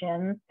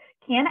emissions,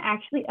 can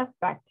actually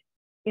affect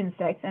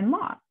insects and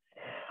moths.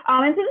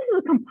 And so this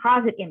is a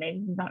composite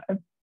image, this is not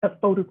a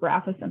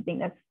photograph of something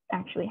that's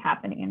actually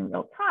happening in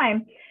real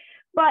time.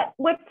 But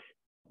what's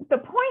the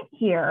point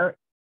here,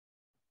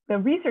 the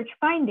research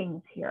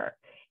findings here,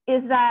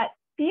 is that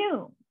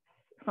fumes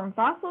from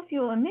fossil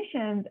fuel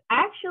emissions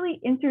actually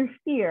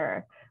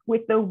interfere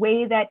with the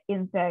way that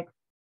insects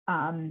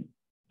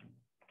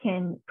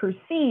can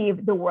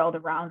perceive the world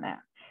around them,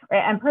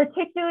 right? And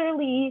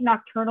particularly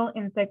nocturnal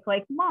insects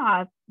like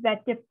moths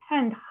that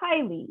depend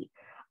highly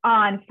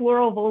on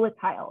floral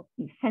volatiles,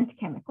 these scent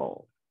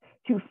chemicals,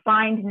 to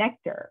find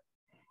nectar.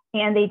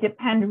 And they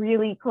depend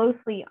really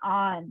closely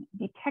on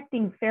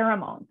detecting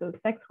pheromones, those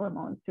sex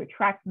hormones, to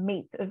attract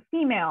mates of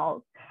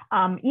females,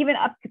 even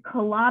up to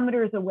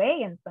kilometers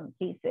away in some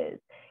cases,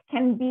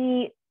 can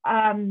be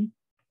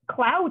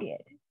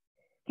clouded,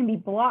 can be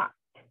blocked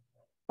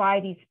by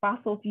these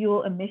fossil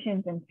fuel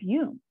emissions and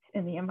fumes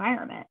in the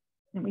environment.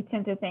 And we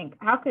tend to think,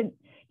 how could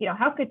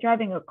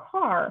driving a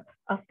car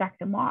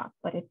affect a moth?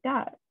 But it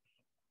does.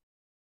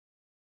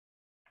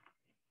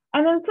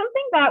 And then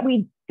something that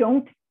we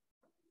don't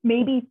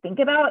maybe think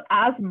about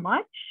as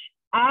much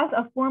as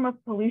a form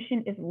of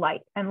pollution is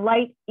light. And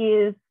light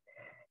is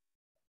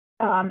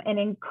an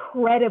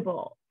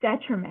incredible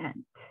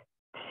detriment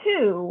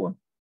to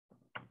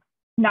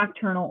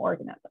nocturnal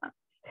organisms.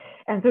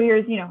 And so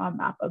here's, a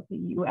map of the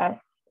US.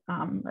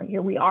 Right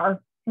here we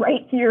are,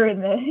 right here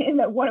in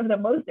the one of the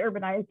most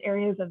urbanized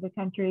areas of the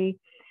country.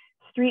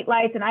 Street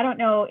lights, and I don't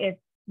know if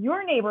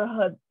your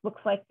neighborhood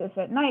looks like this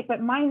at night,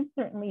 but mine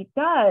certainly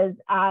does,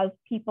 as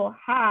people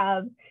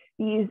have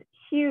these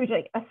huge,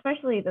 like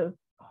especially those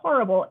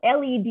horrible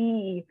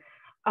LED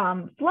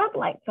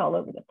floodlights all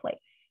over the place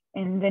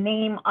in the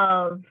name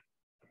of,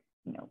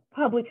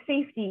 public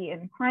safety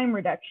and crime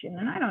reduction.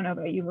 And I don't know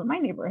about you, but my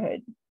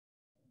neighborhood,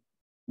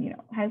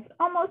 has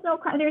almost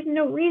there's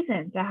no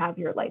reason to have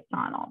your lights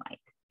on all night.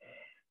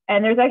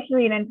 And there's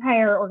actually an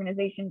entire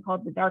organization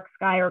called the Dark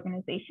Sky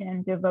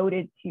Organization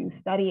devoted to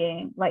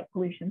studying light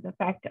pollution's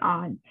effect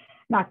on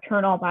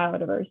nocturnal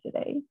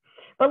biodiversity.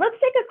 But let's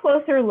take a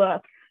closer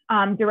look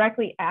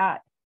directly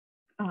at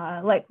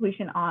light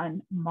pollution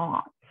on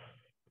moths.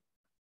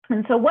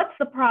 And so what's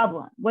the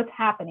problem? What's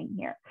happening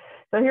here?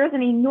 So here's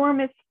an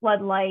enormous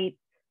floodlight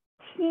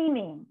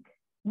teeming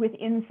with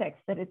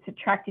insects that it's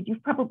attracted.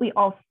 You've probably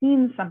all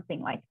seen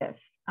something like this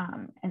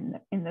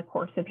in the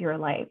course of your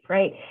life,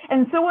 right?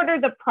 And so what are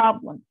the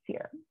problems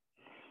here?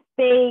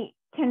 They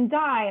can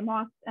die,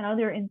 moths and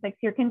other insects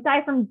here can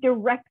die from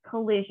direct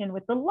collision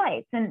with the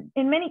lights. And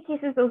in many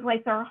cases, those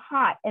lights are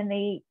hot and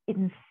they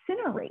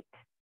incinerate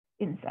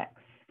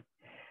insects.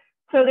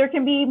 So there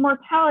can be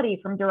mortality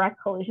from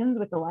direct collisions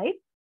with the lights.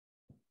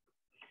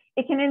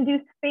 It can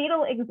induce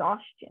fatal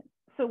exhaustion.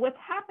 So what's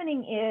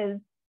happening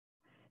is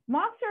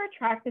moths are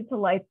attracted to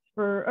lights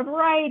for a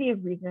variety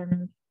of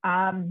reasons.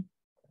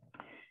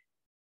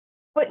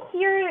 But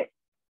here,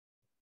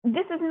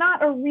 this is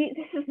not a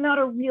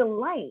real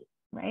light,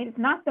 right? It's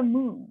not the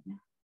moon,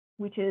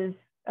 which is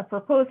a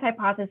proposed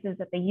hypothesis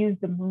that they use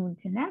the moon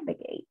to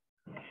navigate.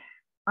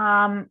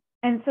 And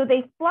so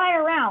they fly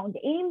around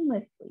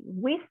aimlessly,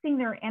 wasting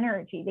their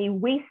energy. They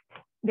waste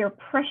their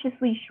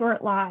preciously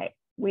short lives,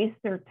 waste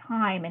their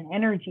time and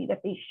energy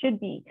that they should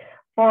be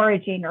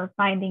foraging or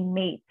finding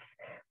mates,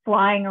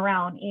 flying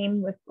around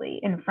aimlessly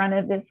in front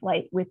of this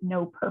light with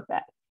no purpose.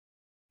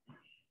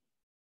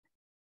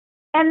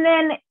 And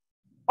then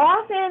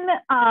often,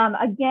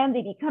 again,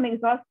 they become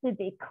exhausted,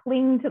 they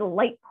cling to the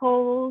light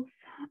poles,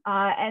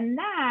 and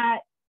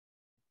that,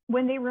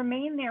 when they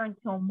remain there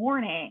until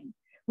morning,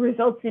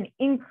 results in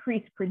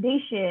increased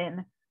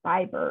predation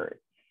by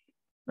birds,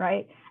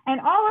 right?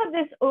 And all of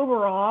this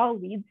overall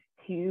leads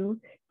to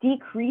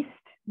decreased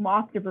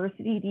moth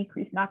diversity,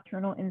 decreased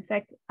nocturnal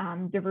insect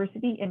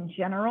diversity in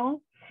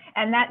general.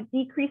 And that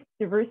decreased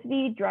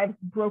diversity drives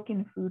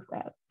broken food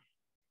webs,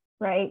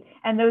 right?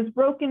 And those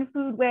broken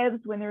food webs,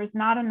 when there's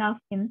not enough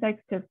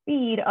insects to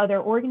feed other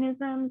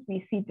organisms,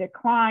 we see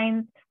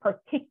declines,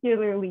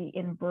 particularly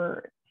in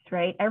birds,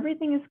 right?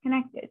 Everything is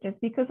connected. Just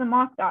because a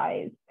moth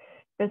dies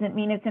doesn't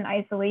mean it's in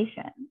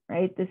isolation,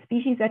 right? The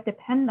species that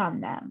depend on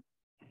them,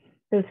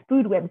 those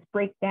food webs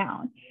break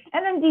down,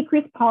 and then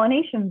decreased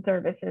pollination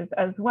services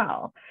as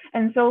well.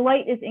 And so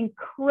light is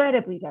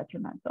incredibly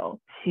detrimental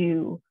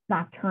to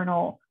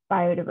nocturnal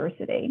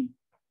biodiversity.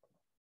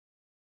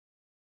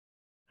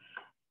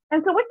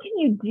 And so what can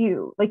you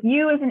do? Like,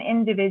 you as an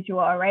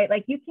individual, right?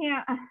 Like, you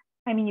can't,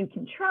 you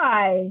can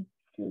try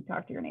to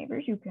talk to your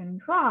neighbors. You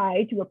can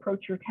try to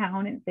approach your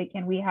town and say,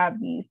 can we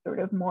have these sort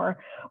of more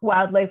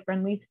wildlife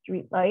friendly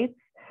street lights?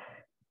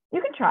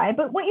 You can try,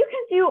 but what you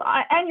can do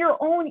on your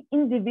own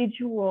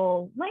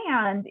individual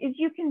land is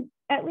you can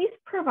at least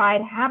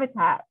provide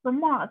habitat for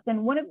moths.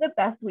 And one of the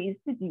best ways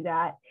to do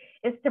that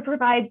is to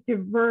provide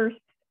diverse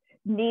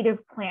native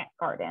plant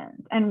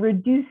gardens and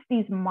reduce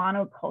these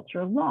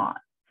monoculture lawns.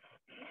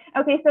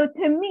 Okay, so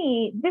to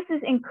me, this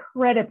is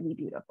incredibly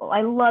beautiful.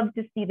 I love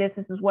to see this.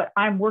 This is what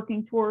I'm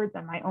working towards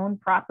on my own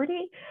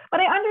property,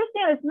 but I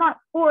understand it's not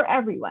for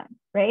everyone,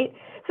 right?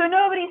 So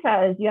nobody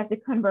says you have to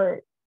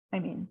convert. I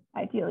mean,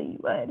 ideally you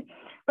would,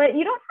 but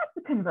you don't have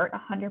to convert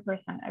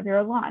 100% of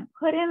your lawn.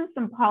 Put in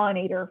some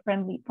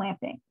pollinator-friendly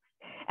plantings.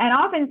 And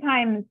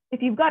oftentimes,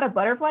 if you've got a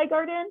butterfly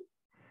garden,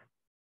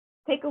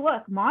 take a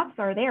look. Moths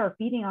are there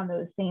feeding on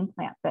those same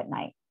plants at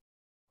night,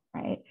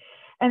 right?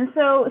 And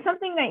so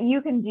something that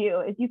you can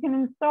do is you can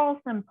install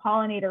some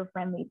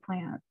pollinator-friendly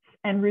plants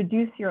and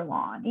reduce your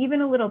lawn,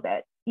 even a little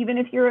bit. Even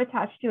if you're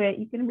attached to it,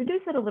 you can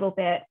reduce it a little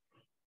bit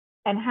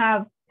and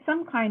have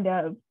some kind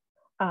of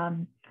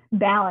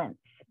balance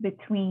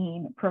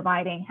between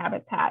providing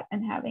habitat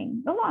and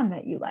having the lawn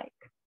that you like.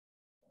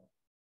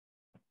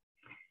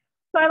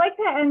 So I like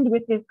to end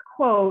with this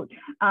quote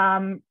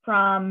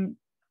from,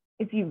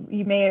 if you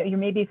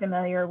may be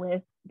familiar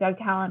with Doug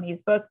Callamy's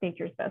book,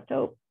 Nature's Best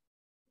Hope.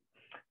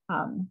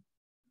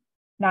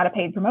 Not a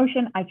paid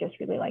promotion, I just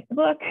really like the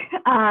book.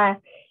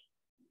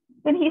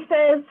 Then he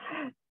says,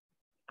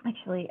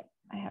 actually,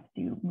 I have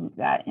to move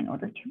that in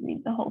order to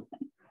read the whole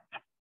thing.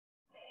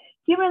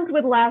 Humans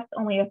would last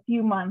only a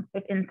few months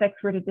if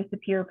insects were to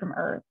disappear from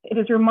Earth. It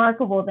is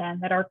remarkable then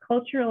that our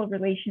cultural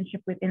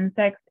relationship with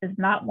insects is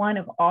not one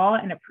of awe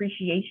and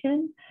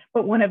appreciation,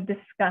 but one of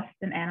disgust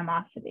and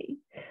animosity.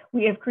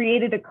 We have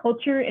created a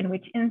culture in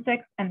which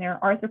insects and their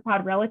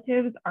arthropod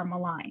relatives are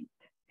maligned.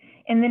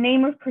 In the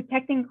name of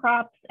protecting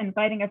crops and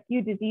fighting a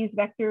few disease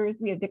vectors,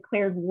 we have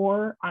declared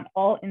war on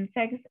all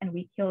insects and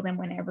we kill them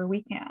whenever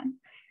we can.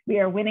 We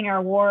are winning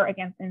our war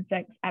against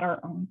insects at our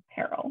own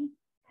peril.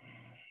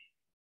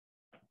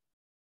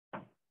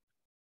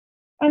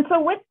 And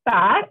so with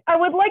that, I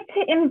would like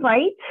to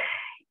invite,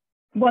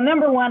 well,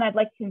 number one, I'd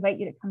like to invite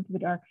you to come to the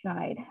dark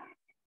side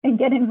and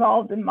get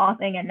involved in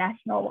mothing and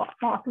National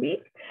Moth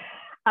Week.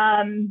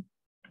 And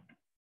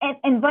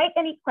invite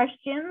any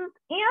questions,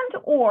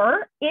 and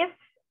or if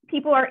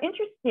people are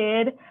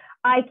interested,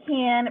 I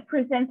can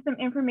present some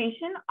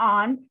information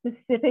on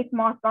specific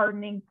moth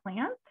gardening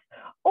plants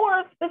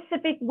or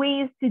specific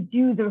ways to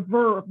do the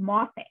verb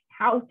mothing,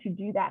 how to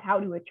do that,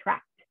 how to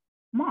attract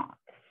moths.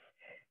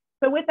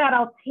 So with that,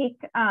 I'll take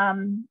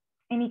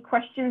any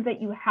questions that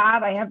you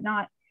have. I have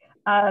not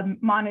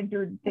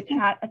monitored the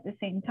chat at the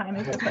same time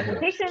as the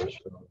presentation.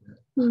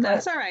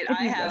 That's all right,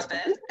 I have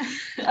been.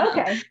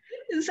 Okay.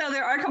 So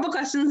there are a couple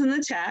questions in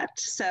the chat.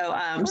 So,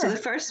 Sure. So the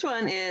first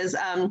one is,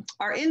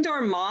 are indoor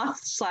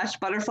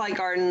moth/butterfly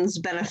gardens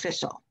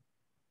beneficial?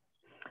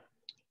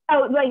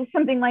 Oh, like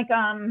something like,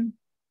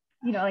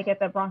 you know, like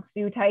at the Bronx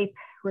Zoo type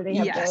where they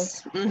have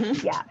yes.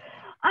 those. Yeah.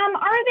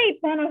 Are they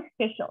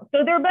beneficial?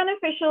 So they're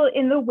beneficial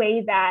in the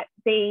way that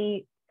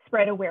they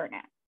spread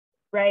awareness,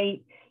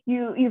 right?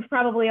 You've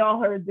probably all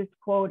heard this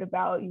quote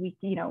about, you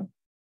know,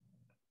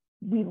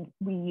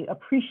 we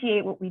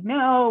appreciate what we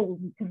know,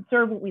 we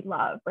conserve what we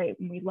love, right?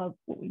 And we love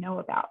what we know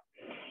about.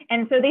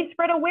 And so they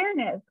spread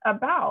awareness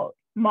about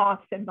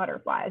moths and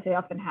butterflies. They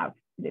often have,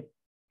 it's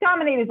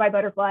dominated by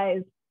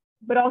butterflies,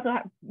 but also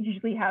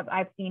usually have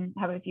a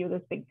few of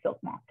those big silk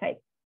moth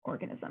type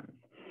organisms.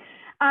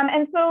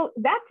 And so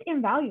that's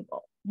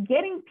invaluable.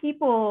 Getting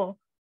people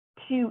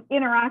to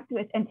interact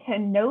with and to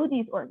know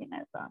these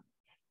organisms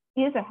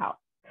is a help.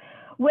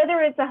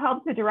 Whether it's a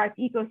help to direct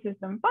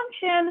ecosystem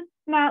function,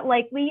 not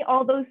likely,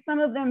 although some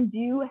of them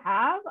do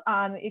have,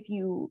 if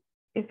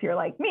you're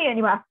like me and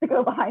you have to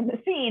go behind the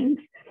scenes,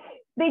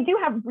 they do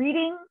have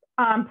breeding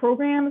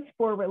programs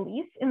for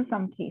release in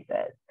some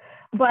cases,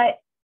 but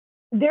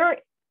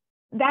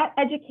that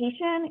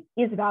education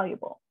is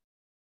valuable.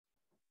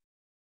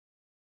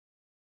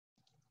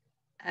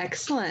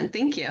 Excellent,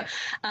 thank you.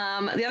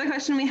 The other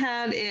question we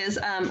had is,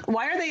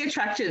 why are they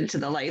attracted to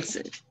the lights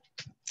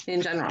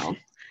in general?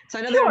 So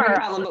I know they're a big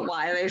problem, but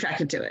why are they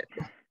attracted to it?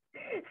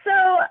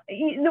 So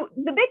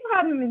the big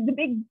problem, the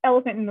big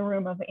elephant in the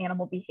room of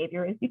animal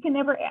behavior is you can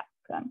never ask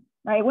them,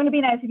 right? Wouldn't it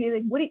be nice if you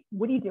like,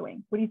 what are you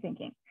doing? What are you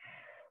thinking?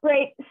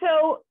 Right,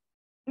 so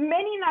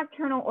many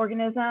nocturnal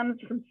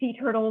organisms, from sea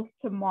turtles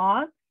to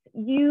moths,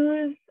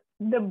 use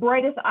the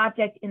brightest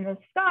object in the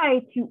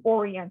sky to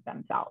orient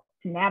themselves,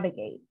 to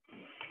navigate.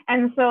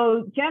 And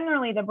so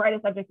generally the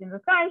brightest object in the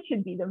sky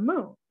should be the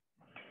moon.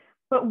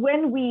 But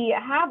when we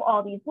have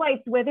all these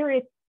lights, whether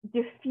it's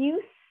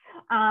diffuse,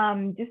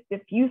 just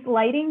diffuse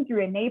lighting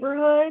through a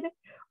neighborhood,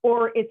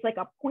 or it's like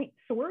a point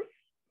source,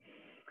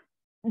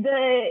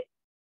 the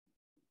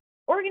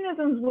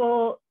organisms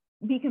will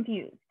be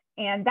confused.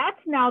 And that's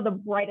now the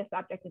brightest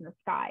object in the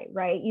sky,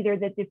 right? Either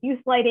the diffuse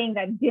lighting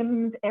that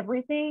dims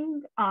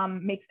everything,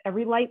 makes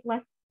every light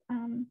less,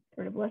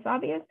 sort of less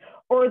obvious,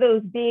 or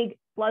those big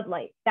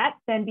floodlights. That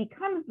then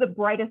becomes the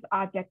brightest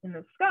object in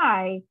the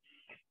sky.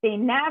 They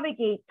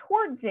navigate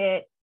towards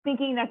it,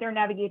 thinking that they're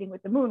navigating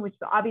with the moon, which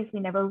they'll obviously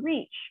never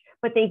reach,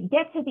 but they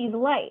get to these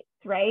lights,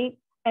 right?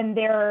 And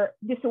they're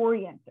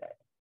disoriented.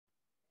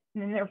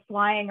 And then they're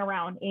flying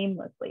around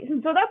aimlessly.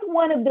 And so that's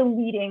one of the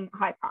leading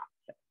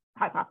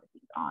hypotheses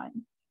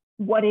on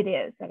what it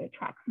is that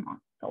attracts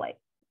moths to light,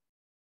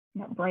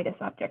 that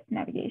brightest object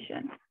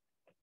navigation.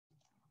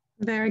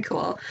 Very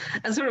cool.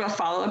 And sort of a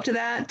follow-up to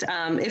that,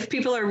 if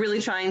people are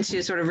really trying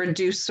to sort of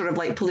reduce sort of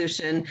light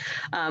pollution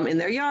in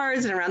their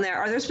yards and around there,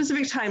 are there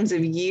specific times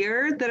of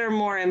year that are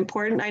more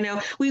important? I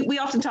know we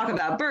often talk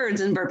about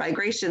birds and bird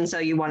migration, so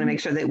you want to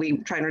make sure that we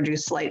try and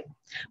reduce light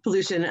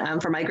pollution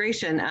for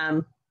migration.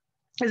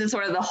 Is it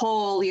sort of the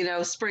whole,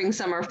 spring,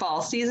 summer,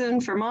 fall season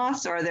for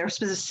moths, or are there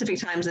specific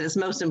times that is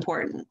most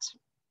important?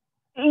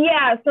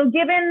 Yeah, so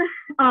given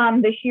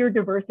the sheer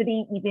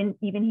diversity, even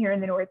here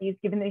in the Northeast,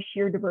 given the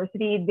sheer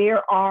diversity,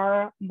 there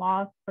are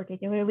moths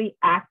particularly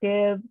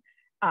active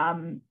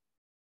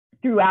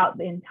throughout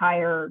the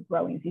entire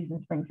growing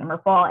season, spring, summer,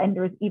 fall, and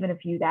there's even a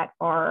few that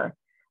are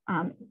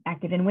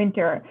active in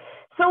winter.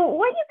 So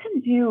what you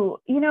can do,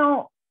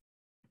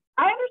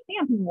 I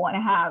understand people want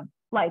to have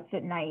lights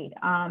at night,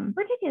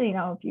 particularly,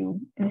 if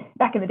you,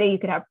 back in the day, you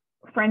could have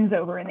friends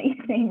over in the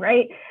evening,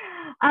 right?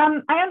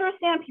 I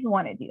understand people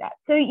want to do that.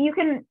 So you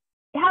can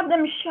have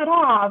them shut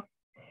off,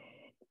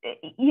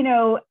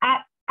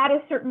 at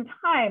a certain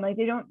time. Like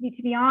they don't need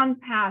to be on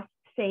past,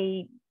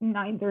 say,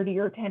 9:30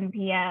 or 10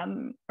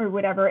 p.m. or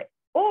whatever.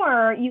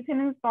 Or you can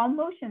install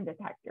motion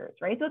detectors,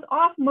 right? So it's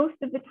off most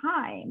of the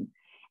time.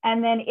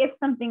 And then if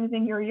something's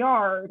in your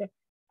yard,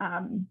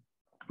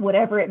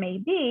 whatever it may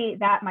be,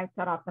 that might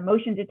set off the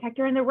motion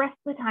detector, and the rest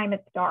of the time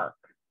it's dark.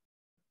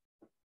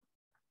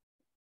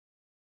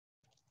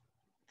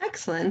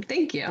 Excellent,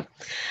 thank you.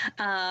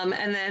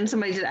 And then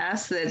somebody did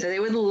ask that they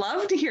would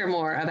love to hear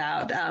more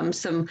about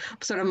some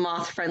sort of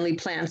moth-friendly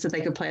plants that they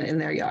could plant in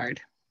their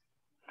yard.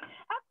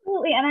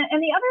 Absolutely,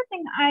 and the other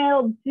thing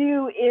I'll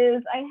do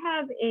is I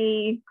have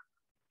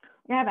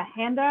a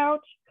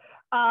handout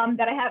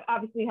that I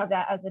obviously have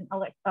that as an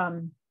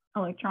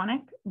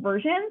electronic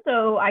version,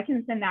 so I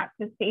can send that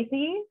to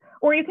Stacy,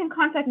 or you can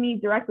contact me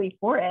directly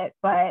for it.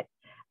 But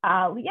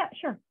yeah,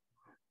 sure,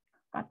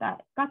 got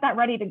that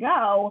ready to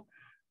go.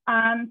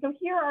 So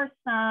here are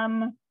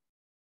some,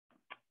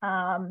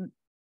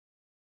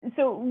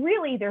 so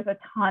really there's a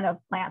ton of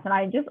plants, and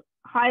I just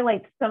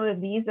highlight some of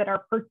these that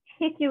are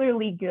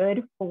particularly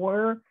good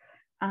for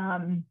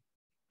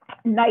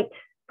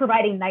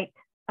providing night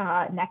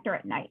nectar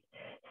at night.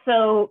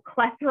 So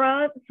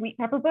clethra, sweet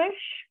pepper bush,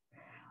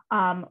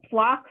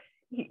 phlox,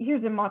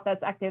 here's a moth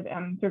that's active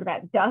sort of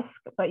at dusk,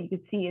 but you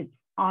can see it's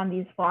on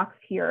these phlox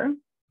here.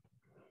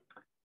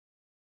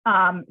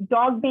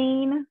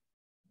 Dogbane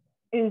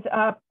is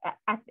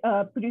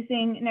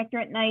producing nectar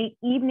at night.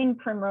 Evening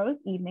primrose,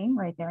 evening,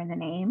 right there in the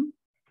name.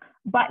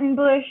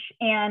 Buttonbush,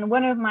 and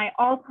one of my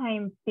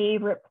all-time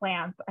favorite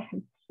plants, I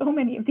have so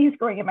many of these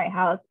growing in my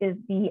house, is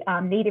the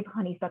native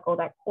honeysuckle,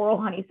 that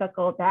coral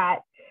honeysuckle that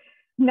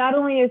not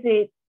only is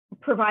it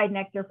provide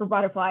nectar for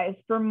butterflies,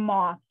 for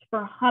moths,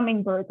 for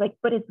hummingbirds,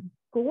 but it's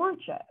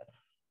gorgeous,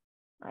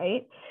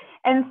 right?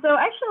 And so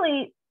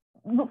actually,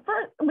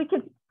 we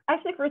could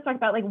first talk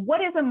about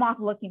what is a moth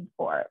looking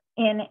for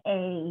in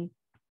a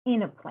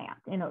plant,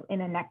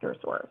 in a nectar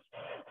source.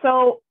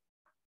 So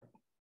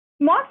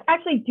moths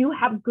actually do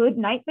have good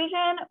night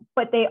vision,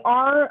 but they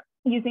are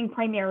using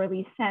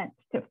primarily scent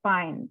to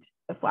find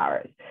the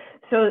flowers.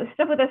 So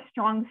stuff with a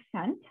strong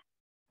scent,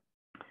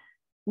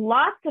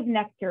 lots of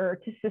nectar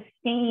to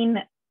sustain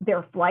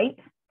their flight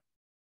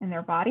in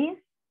their bodies,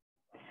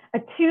 a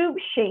tube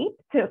shape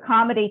to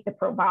accommodate the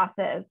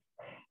proboscis,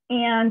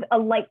 and a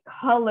light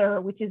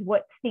color, which is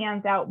what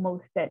stands out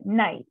most at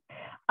night.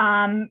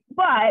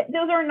 But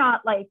those are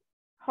not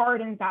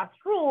hard and fast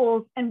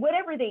rules, and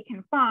whatever they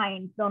can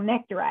find, they'll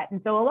nectar at.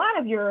 And so a lot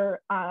of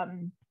your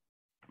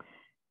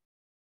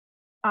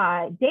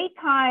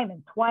daytime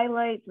and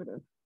twilight, sort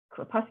of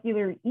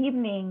crepuscular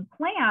evening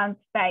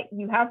plants that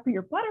you have for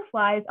your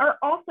butterflies are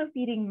also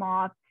feeding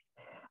moths,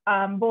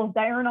 both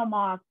diurnal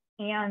moths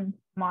and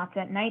moths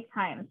at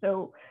nighttime.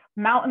 So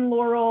mountain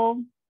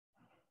laurel,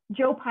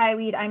 Joe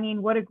Pyeweed, I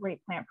mean, what a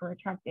great plant for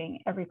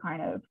attracting every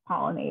kind of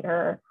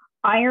pollinator.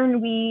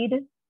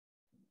 Ironweed,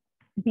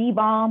 bee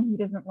balm, who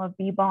doesn't love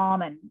bee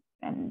balm,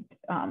 and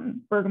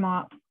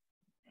bergamot.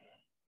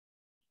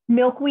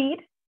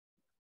 Milkweed,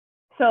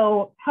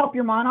 so help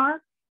your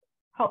monarch,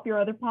 help your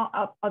other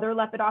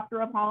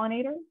Lepidoptera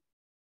pollinators.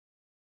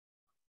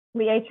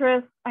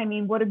 Liatris, I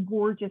mean, what a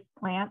gorgeous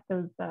plant,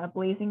 those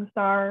blazing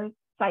stars.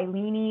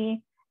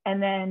 Silene,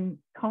 and then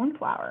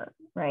coneflower,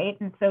 right?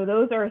 And so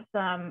those are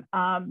some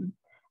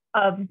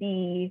of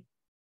the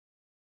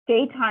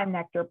daytime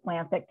nectar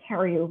plants that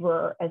carry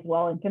over as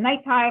well into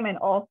nighttime and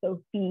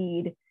also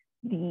feed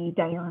the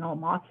diurnal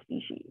moth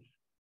species.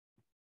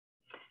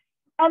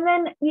 And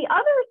then the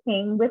other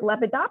thing with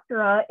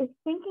Lepidoptera is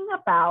thinking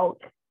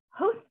about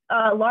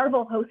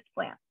larval host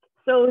plants.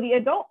 So the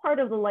adult part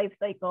of the life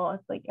cycle,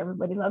 it's like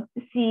everybody loves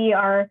to see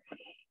our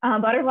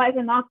butterflies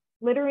and moths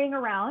flittering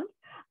around,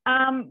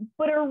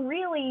 but a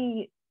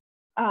really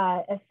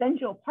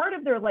essential part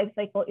of their life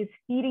cycle is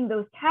feeding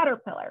those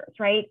caterpillars,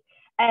 right?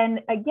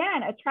 And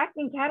again,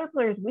 attracting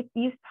caterpillars with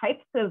these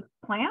types of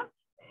plants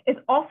is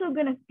also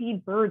going to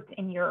feed birds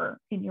in your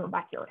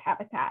backyard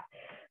habitat.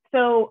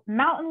 So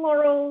mountain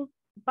laurels,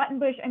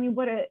 buttonbush, I mean,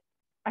 am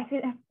I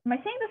saying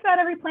this about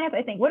every plant?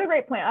 I think, what a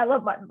great plant. I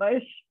love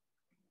buttonbush.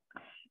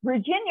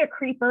 Virginia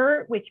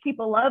creeper, which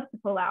people love to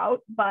pull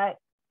out, but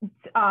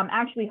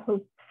actually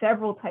hosts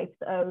several types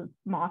of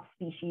moth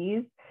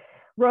species.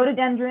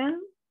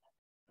 Rhododendrons.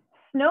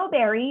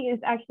 Snowberry is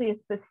actually a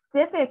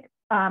specific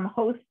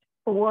host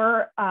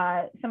for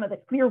some of the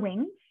clear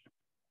wings,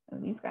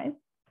 these guys.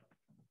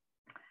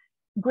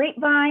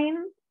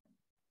 Grapevines,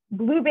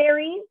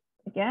 blueberries,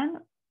 again,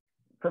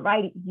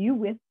 provide you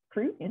with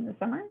fruit in the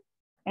summer,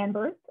 and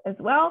birds as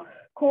well.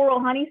 Coral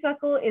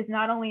honeysuckle is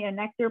not only a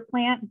nectar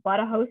plant, but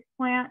a host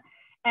plant,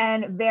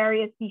 and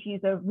various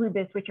species of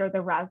rubus, which are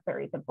the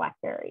raspberries and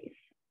blackberries.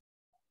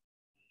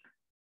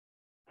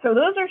 So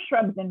those are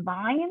shrubs and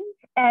vines,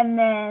 and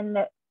then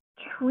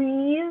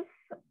trees.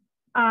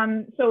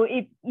 So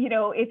if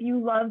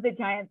you love the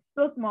giant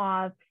silk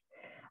moths,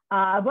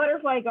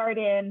 butterfly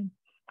garden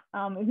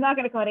is not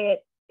going to cut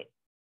it,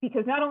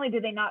 because not only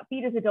do they not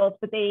feed as adults,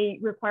 but they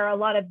require a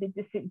lot of the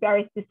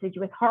various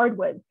deciduous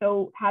hardwoods.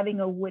 So having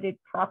a wooded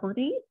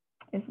property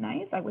is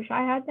nice. I wish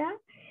I had that.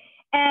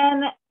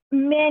 And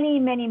many,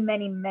 many,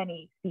 many,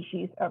 many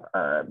species of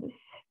herbs,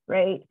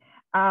 right?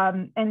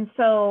 And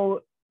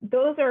so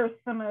those are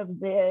some of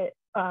the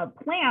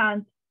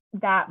plants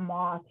that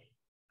moths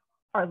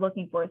are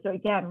looking for. So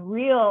again,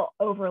 real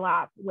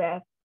overlap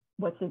with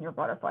what's in your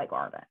butterfly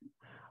garden.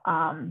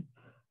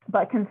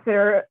 But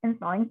consider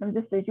installing some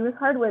deciduous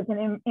hardwoods.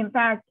 And in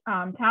fact,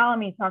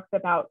 Talamy talks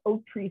about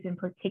oak trees in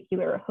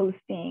particular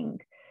hosting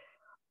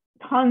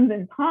tons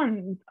and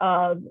tons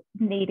of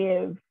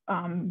native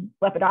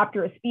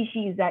Lepidoptera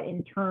species that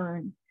in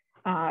turn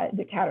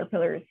the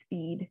caterpillars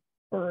feed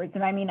birds.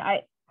 And I mean,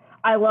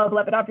 I love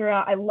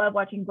Lepidoptera. I love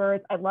watching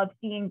birds. I love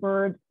seeing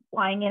birds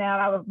flying in and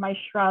out of my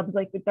shrubs,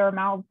 like with their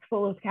mouths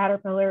full of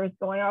caterpillars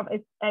going off.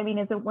 It's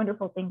a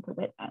wonderful thing to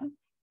witness.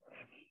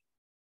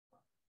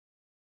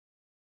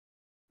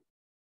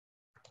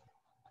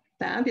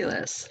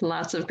 Fabulous.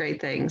 Lots of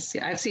great things.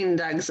 Yeah, I've seen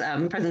Doug's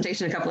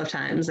presentation a couple of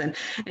times, and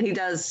he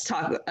does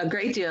talk a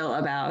great deal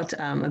about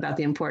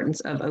the importance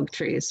of oak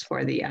trees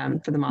for the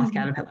moth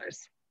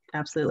caterpillars.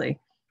 Absolutely.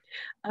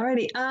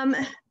 Alrighty.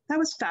 That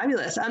was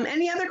fabulous.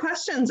 Any other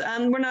questions?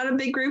 We're not a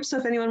big group, so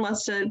if anyone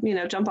wants to,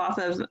 jump off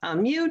of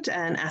mute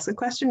and ask a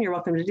question, you're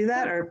welcome to do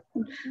that, or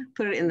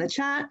put it in the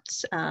chat.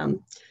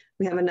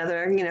 We have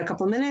another,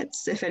 couple of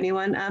minutes if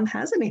anyone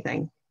has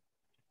anything.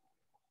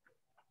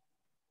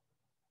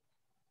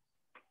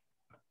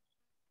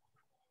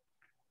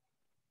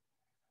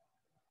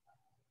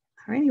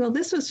 All right, well,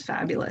 this was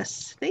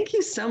fabulous. Thank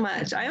you so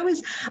much.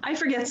 I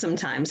forget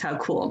sometimes how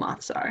cool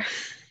moths are.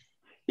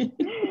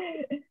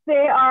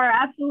 They are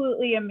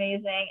absolutely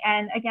amazing.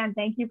 And again,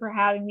 thank you for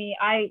having me.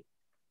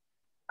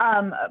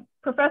 I'm a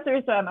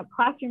professor, so I'm a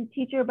classroom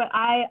teacher, but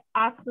I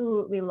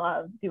absolutely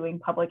love doing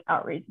public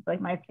outreach. It's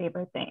like my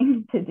favorite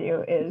thing to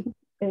do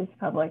is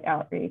public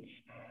outreach.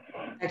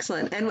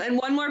 Excellent. And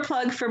one more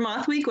plug for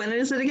Moth Week. When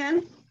is it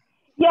again?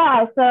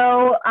 Yeah,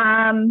 so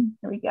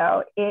here we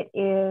go. It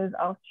is,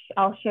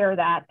 I'll share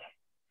that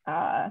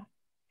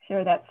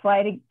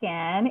slide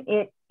again.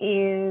 It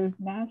is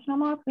National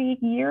Moth Week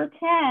year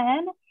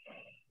 10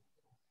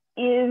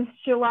 is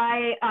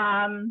July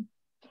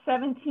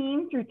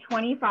 17 through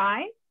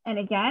 25. And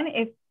again,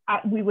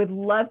 we would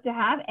love to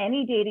have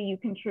any data you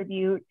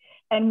contribute.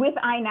 And with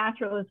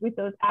iNaturalist, with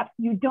those apps,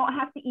 you don't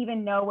have to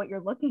even know what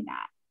you're looking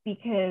at,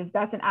 because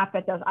that's an app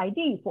that does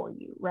ID for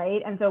you,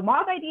 right? And so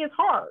Moth ID is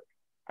hard.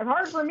 It's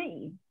hard for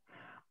me.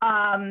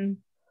 And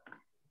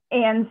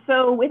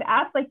so with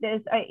apps like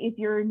this, if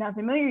you're not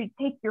familiar, you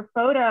take your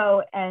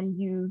photo and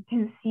you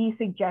can see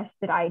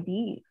suggested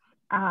IDs.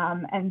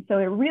 And so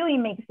it really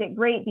makes it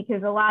great,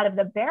 because a lot of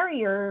the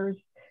barriers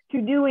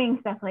to doing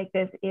stuff like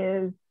this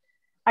is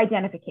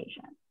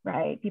identification,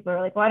 right? People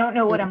are like, well, I don't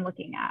know what I'm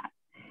looking at.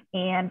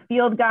 And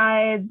field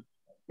guides,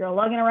 you're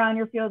lugging around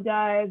your field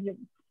guides, you're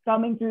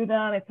thumbing through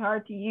them, it's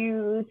hard to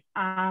use.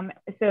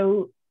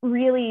 So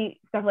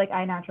really stuff like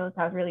iNaturalist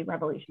has really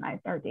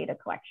revolutionized our data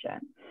collection.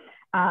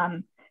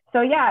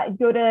 So yeah,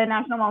 go to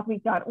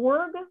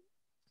nationalmothweek.org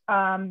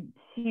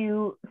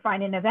to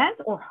find an event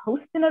or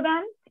host an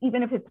event.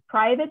 Even if it's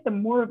private, the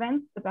more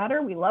events, the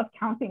better. We love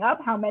counting up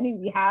how many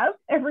we have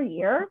every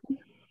year,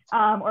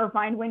 or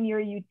find one near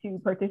you to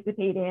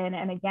participate in.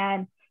 And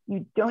again,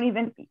 you don't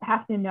even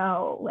have to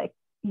know, like,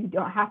 you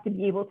don't have to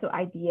be able to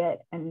ID it,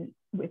 and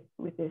with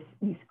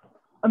these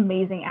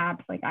amazing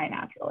apps like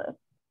iNaturalist.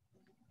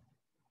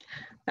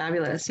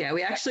 Fabulous. Yeah,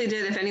 we actually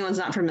did, if anyone's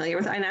not familiar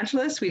with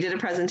iNaturalist, we did a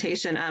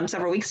presentation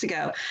several weeks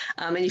ago,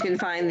 and you can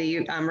find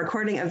the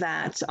recording of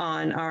that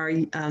on our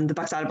the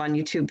Bucks Audubon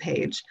YouTube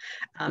page.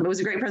 It was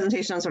a great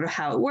presentation on sort of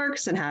how it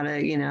works and how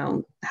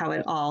to, how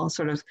it all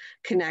sort of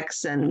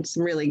connects, and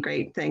some really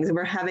great things. And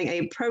we're having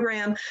a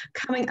program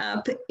coming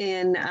up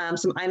in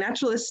some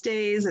iNaturalist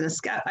days and a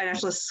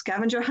iNaturalist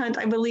scavenger hunt,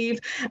 I believe,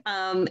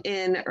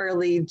 in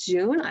early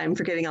June. I'm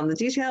forgetting all the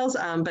details,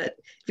 but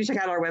if you check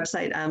out our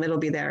website, it'll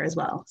be there as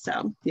well.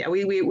 So yeah,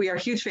 we are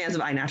huge fans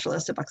of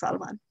iNaturalist at Bucks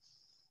Audubon.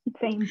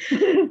 Same.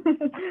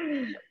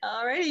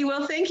 All righty.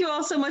 Well, thank you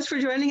all so much for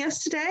joining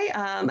us today.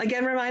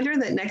 Again, reminder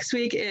that next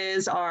week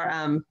is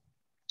our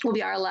will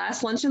be our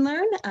last Lunch and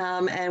Learn,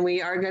 and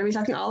we are going to be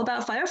talking all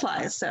about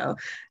fireflies. So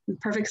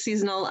perfect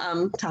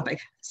seasonal topic.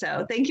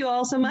 So thank you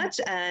all so much,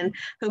 and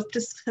hope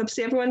to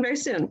see everyone very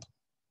soon.